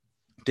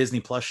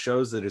Disney Plus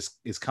shows that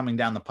is coming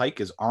down the pike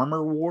is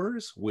Armor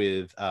Wars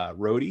with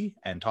Rhodey,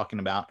 and talking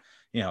about,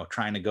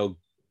 trying to go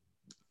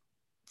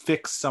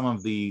fix some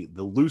of the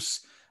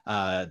loose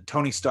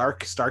Tony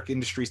Stark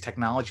Industries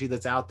technology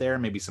that's out there.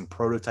 Maybe some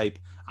prototype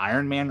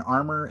Iron Man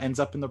armor ends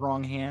up in the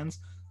wrong hands.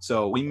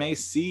 So we may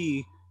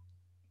see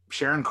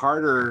Sharon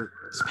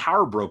Carter's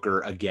power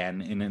broker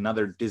again in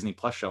another Disney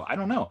Plus show. I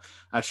don't know.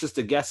 That's just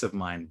a guess of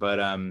mine.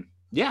 But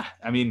yeah,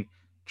 I mean,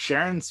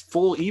 Sharon's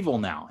full evil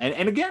now.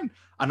 And again,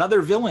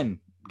 another villain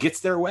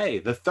gets their way.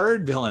 The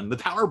third villain, the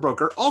power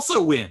broker,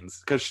 also wins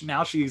because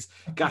now she's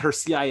got her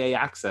CIA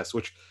access,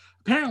 which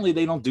apparently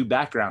they don't do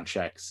background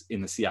checks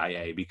in the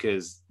CIA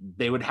because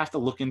they would have to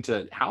look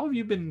into how have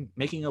you been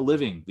making a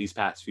living these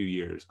past few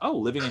years? Oh,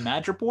 living in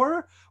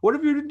Madripoor? What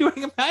have you been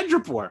doing in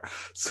Madripoor?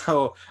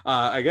 So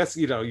I guess,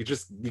 you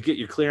get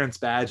your clearance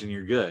badge and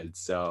you're good.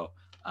 So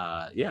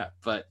yeah,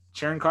 but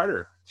Sharon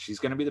Carter, she's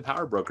going to be the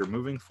power broker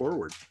moving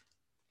forward.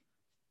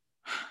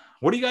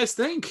 What do you guys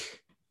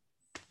think?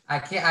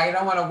 I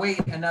don't want to wait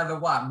another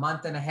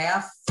month and a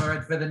half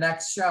for the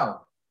next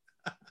show.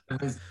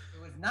 It was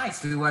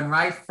nice. We went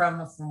right from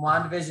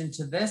WandaVision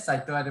to this. I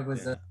thought it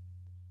was a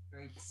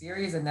great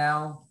series, and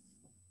now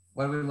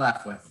what are we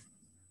left with?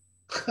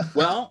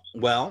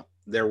 Well,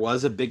 there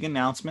was a big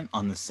announcement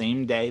on the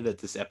same day that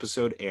this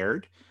episode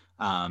aired.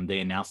 They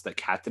announced that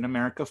Captain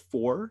America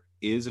 4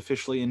 is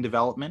officially in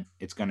development.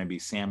 It's going to be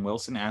Sam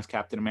Wilson as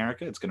Captain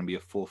America. It's going to be a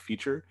full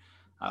feature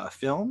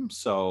film.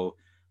 So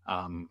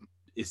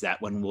is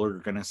that when we're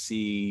going to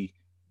see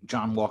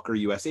John Walker,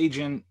 U.S.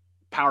 agent,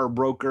 power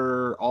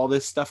broker, all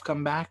this stuff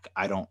come back?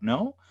 I don't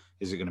know.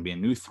 Is it going to be a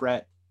new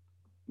threat?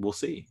 We'll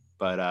see.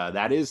 But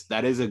that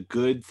is a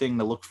good thing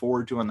to look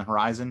forward to on the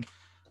horizon.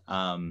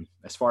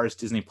 As far as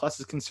Disney Plus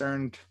is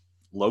concerned,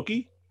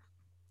 Loki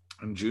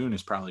in June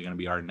is probably going to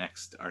be our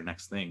next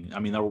thing. I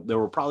mean, there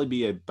will probably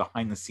be a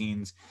behind the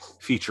scenes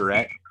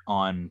featurette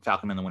on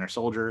Falcon and the Winter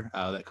Soldier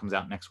that comes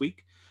out next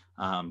week.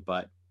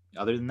 But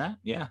other than that,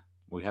 yeah,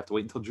 we have to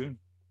wait until June.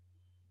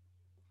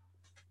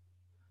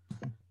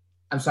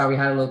 I'm sorry, we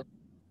had a little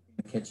in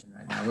the kitchen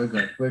right now.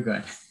 We're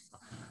good.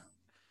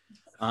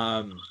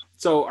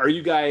 So are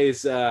you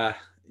guys,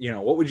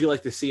 what would you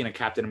like to see in a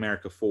Captain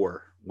America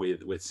 4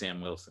 with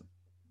Sam Wilson?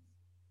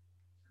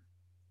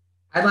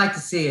 I'd like to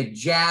see a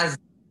jazz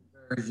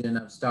version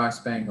of Star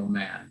Spangled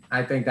Man.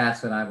 I think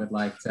that's what I would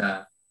like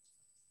to.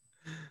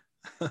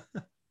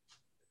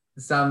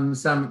 Some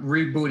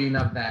rebooting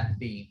of that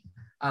theme.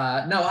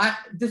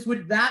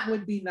 That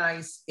would be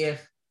nice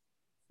if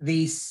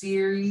the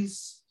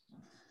series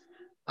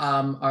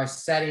are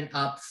setting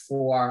up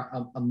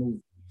for a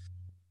movie.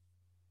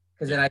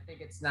 Because then I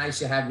think it's nice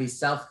to have these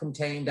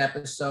self-contained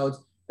episodes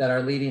that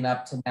are leading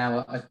up to now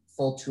a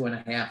full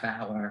 2.5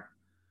 hour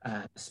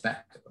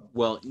spectacle.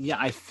 Well, yeah,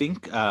 I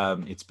think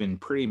it's been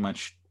pretty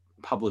much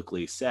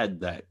publicly said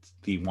that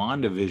the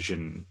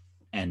WandaVision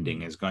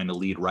ending is going to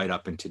lead right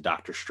up into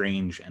Doctor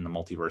Strange and the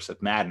Multiverse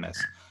of Madness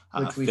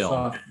Which we film.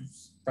 saw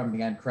from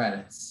the end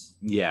credits.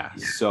 Yeah,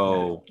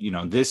 so,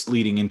 this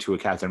leading into a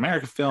Captain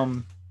America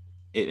film,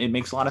 it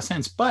makes a lot of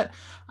sense. But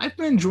I've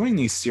been enjoying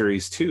these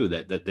series too,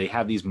 that they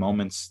have these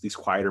moments, these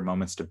quieter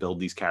moments to build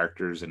these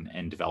characters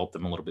and develop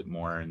them a little bit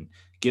more and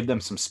give them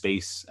some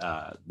space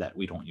that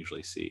we don't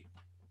usually see.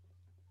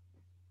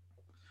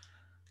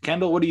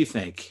 Kendall, what do you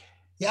think?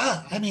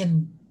 Yeah, I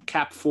mean,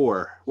 Cap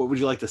 4, what would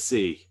you like to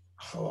see?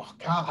 oh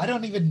God, I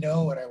don't even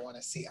know what I want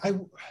to see.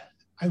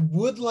 I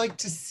would like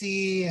to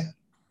see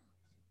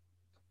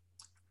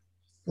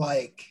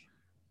like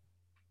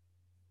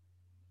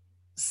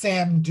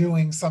Sam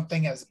doing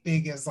something as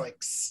big as like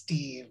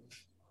Steve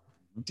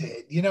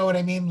did. You know what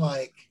I mean?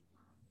 Like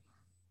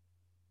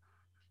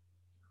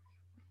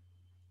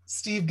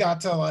Steve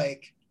got to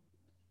like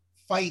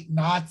fight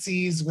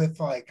Nazis with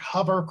like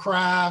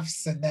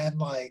hovercrafts and then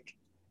like,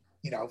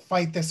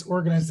 fight this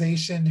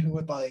organization who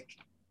would like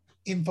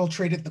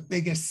infiltrated the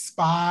biggest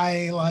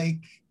spy like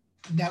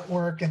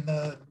network in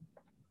the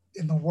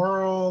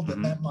world. Mm-hmm.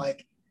 And then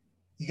like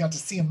you got to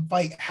see him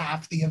fight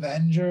half the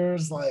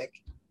Avengers. Like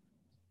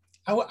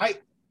I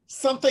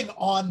something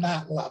on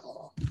that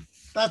level.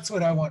 That's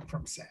what I want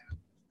from Sam.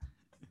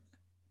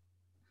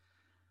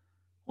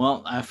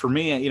 Well, for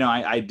me,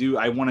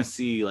 I want to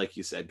see, like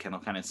you said, Kendall,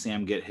 kind of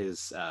Sam get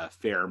his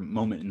fair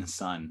moment in the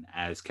sun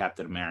as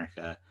Captain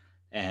America.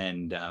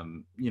 And,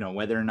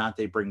 whether or not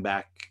they bring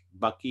back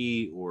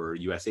Bucky or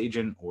US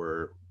Agent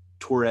or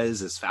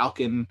Torres as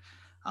Falcon,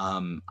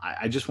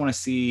 I just want to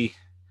see,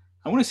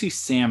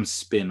 Sam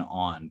spin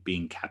on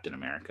being Captain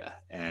America.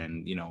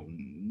 And,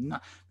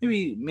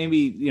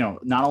 maybe,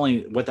 not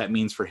only what that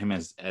means for him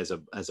as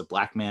a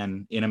black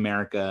man in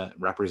America,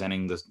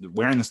 representing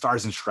wearing the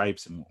stars and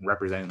stripes and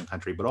representing the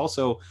country, but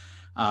also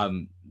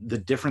the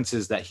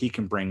differences that he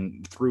can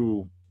bring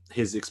through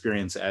his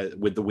experience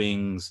with the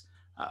wings,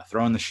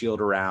 throwing the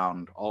shield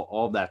around,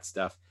 all that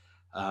stuff,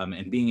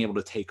 and being able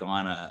to take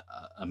on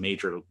a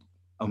major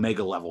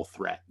Omega level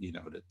threat,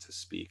 to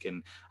speak.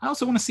 And I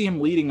also want to see him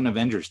leading an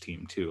Avengers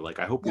team too. Like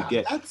I hope we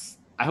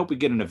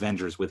get an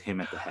Avengers with him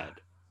at the head.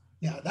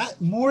 Yeah,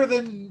 that more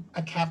than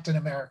a Captain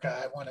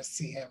America, I want to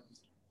see him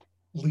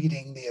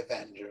leading the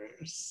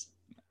Avengers.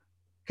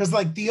 Because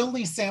like the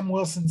only Sam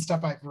Wilson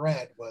stuff I've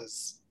read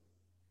was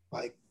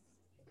like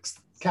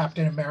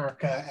Captain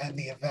America and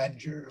the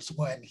Avengers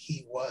when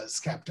he was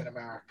Captain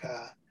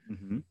America.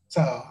 Mm-hmm.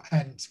 So,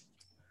 and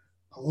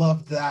I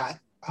love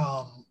that.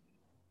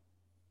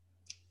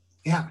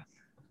 Yeah,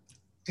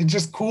 it's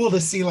just cool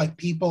to see like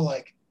people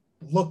like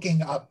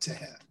looking up to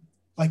him,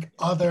 like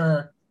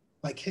other,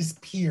 like his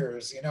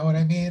peers, you know what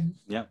I mean?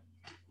 Yeah.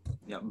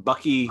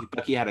 Bucky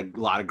had a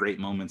lot of great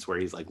moments where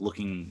he's like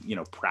looking,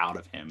 proud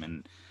of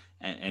him,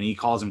 and he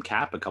calls him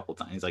Cap a couple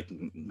times. He's like,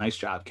 nice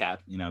job,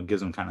 Cap,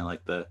 gives him kind of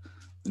like the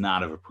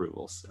nod of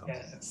approval. So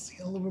yeah,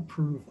 seal of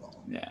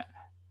approval. Yeah.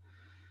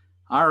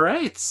 All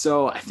right,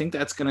 so I think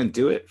that's going to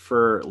do it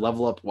for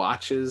Level Up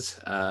Watches,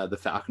 The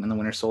Falcon and the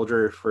Winter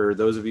Soldier. For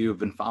those of you who have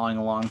been following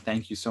along,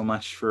 thank you so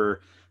much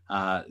for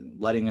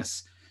letting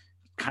us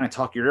kind of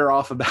talk your ear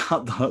off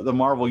about the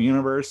Marvel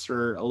Universe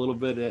for a little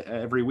bit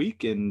every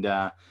week. And,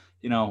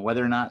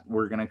 whether or not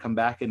we're going to come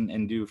back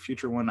and do a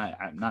future one,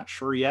 I'm not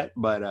sure yet,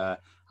 but I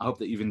hope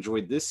that you've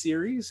enjoyed this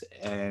series.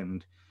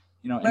 And,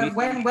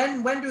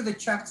 when do the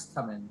checks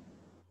come in?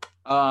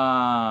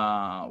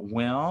 I've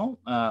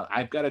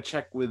got to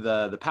check with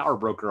the power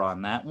broker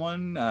on that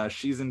one.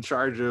 She's in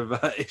charge of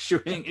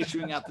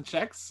issuing out the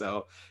checks,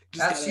 so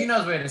she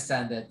knows where to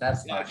send it.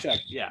 That's fine.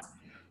 Check. Yeah.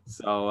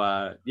 So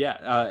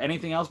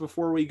anything else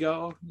before we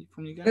go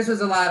from you guys? This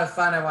was a lot of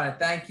fun. I want to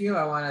thank you.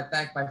 I want to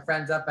thank my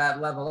friends up at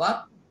Level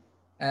Up,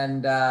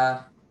 and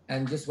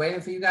just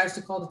waiting for you guys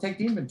to call to take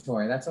the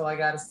inventory. That's all I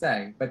got to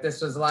say. But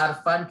this was a lot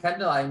of fun,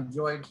 Kendall. I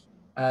enjoyed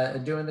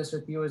doing this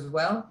with you as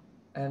well.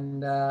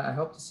 And I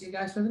hope to see you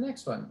guys for the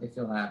next one, if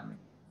you'll have me.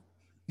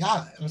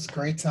 Yeah, it was a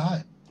great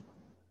time.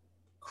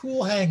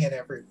 Cool hanging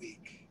every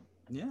week.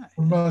 Yeah.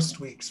 For most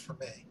weeks for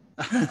me.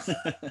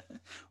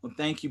 Well,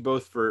 thank you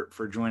both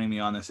for joining me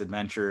on this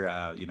adventure.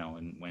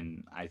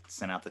 When I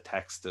sent out the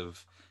text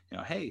of,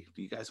 hey,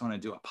 do you guys want to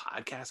do a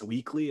podcast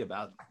weekly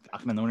about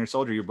Falcon and the Winter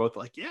Soldier? You're both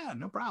like, yeah,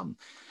 no problem.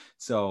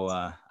 So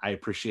I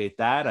appreciate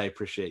that. I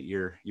appreciate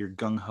your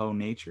gung-ho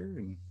nature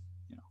and,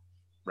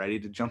 ready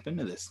to jump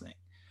into this thing.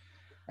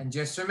 And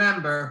just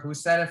remember, who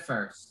said it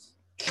first?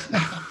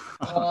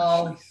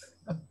 Oh.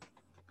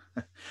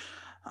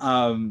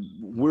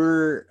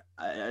 We're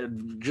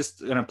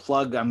just going to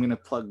plug, I'm going to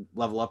plug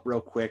Level Up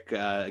real quick.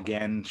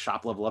 Again,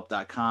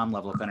 shoplevelup.com.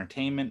 Level Up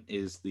Entertainment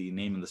is the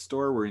name of the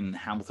store. We're in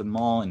Hamilton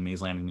Mall in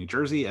Mays Landing, New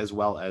Jersey, as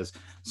well as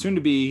soon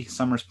to be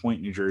Summers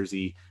Point, New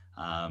Jersey.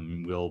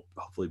 We'll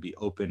hopefully be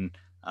open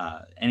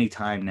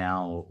anytime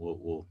now.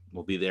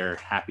 We'll be there,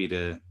 happy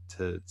to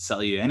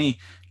sell you any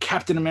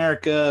Captain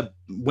America,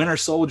 Winter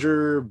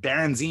Soldier,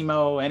 Baron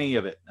Zemo, any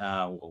of it.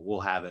 We'll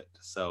have it.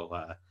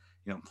 So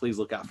please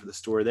look out for the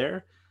store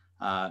there.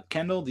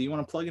 Kendall, do you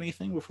want to plug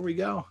anything before we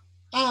go?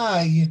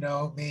 You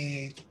know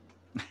me.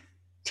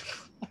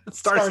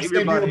 Star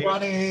Savior Bunny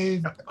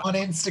on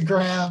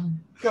Instagram.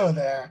 Go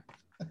there.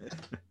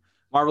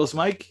 Marvelous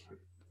Mike.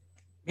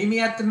 Meet me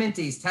at the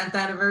Minties, 10th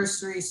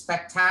anniversary,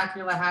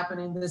 spectacular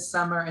happening this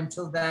summer.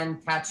 Until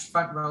then, catch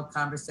Front Row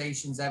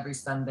Conversations every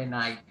Sunday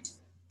night.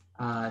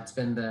 It's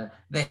been the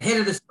hit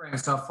of the spring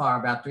so far,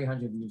 about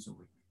 300 views a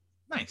week.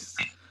 Nice.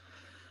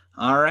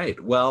 All right.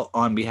 Well,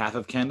 on behalf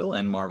of Kendall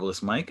and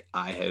Marvelous Mike,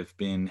 I have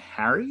been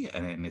Harry,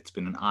 and it's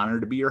been an honor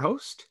to be your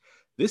host.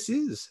 This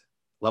is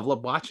Level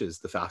Up Watches,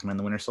 The Falcon and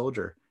the Winter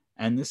Soldier,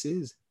 and this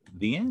is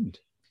the end.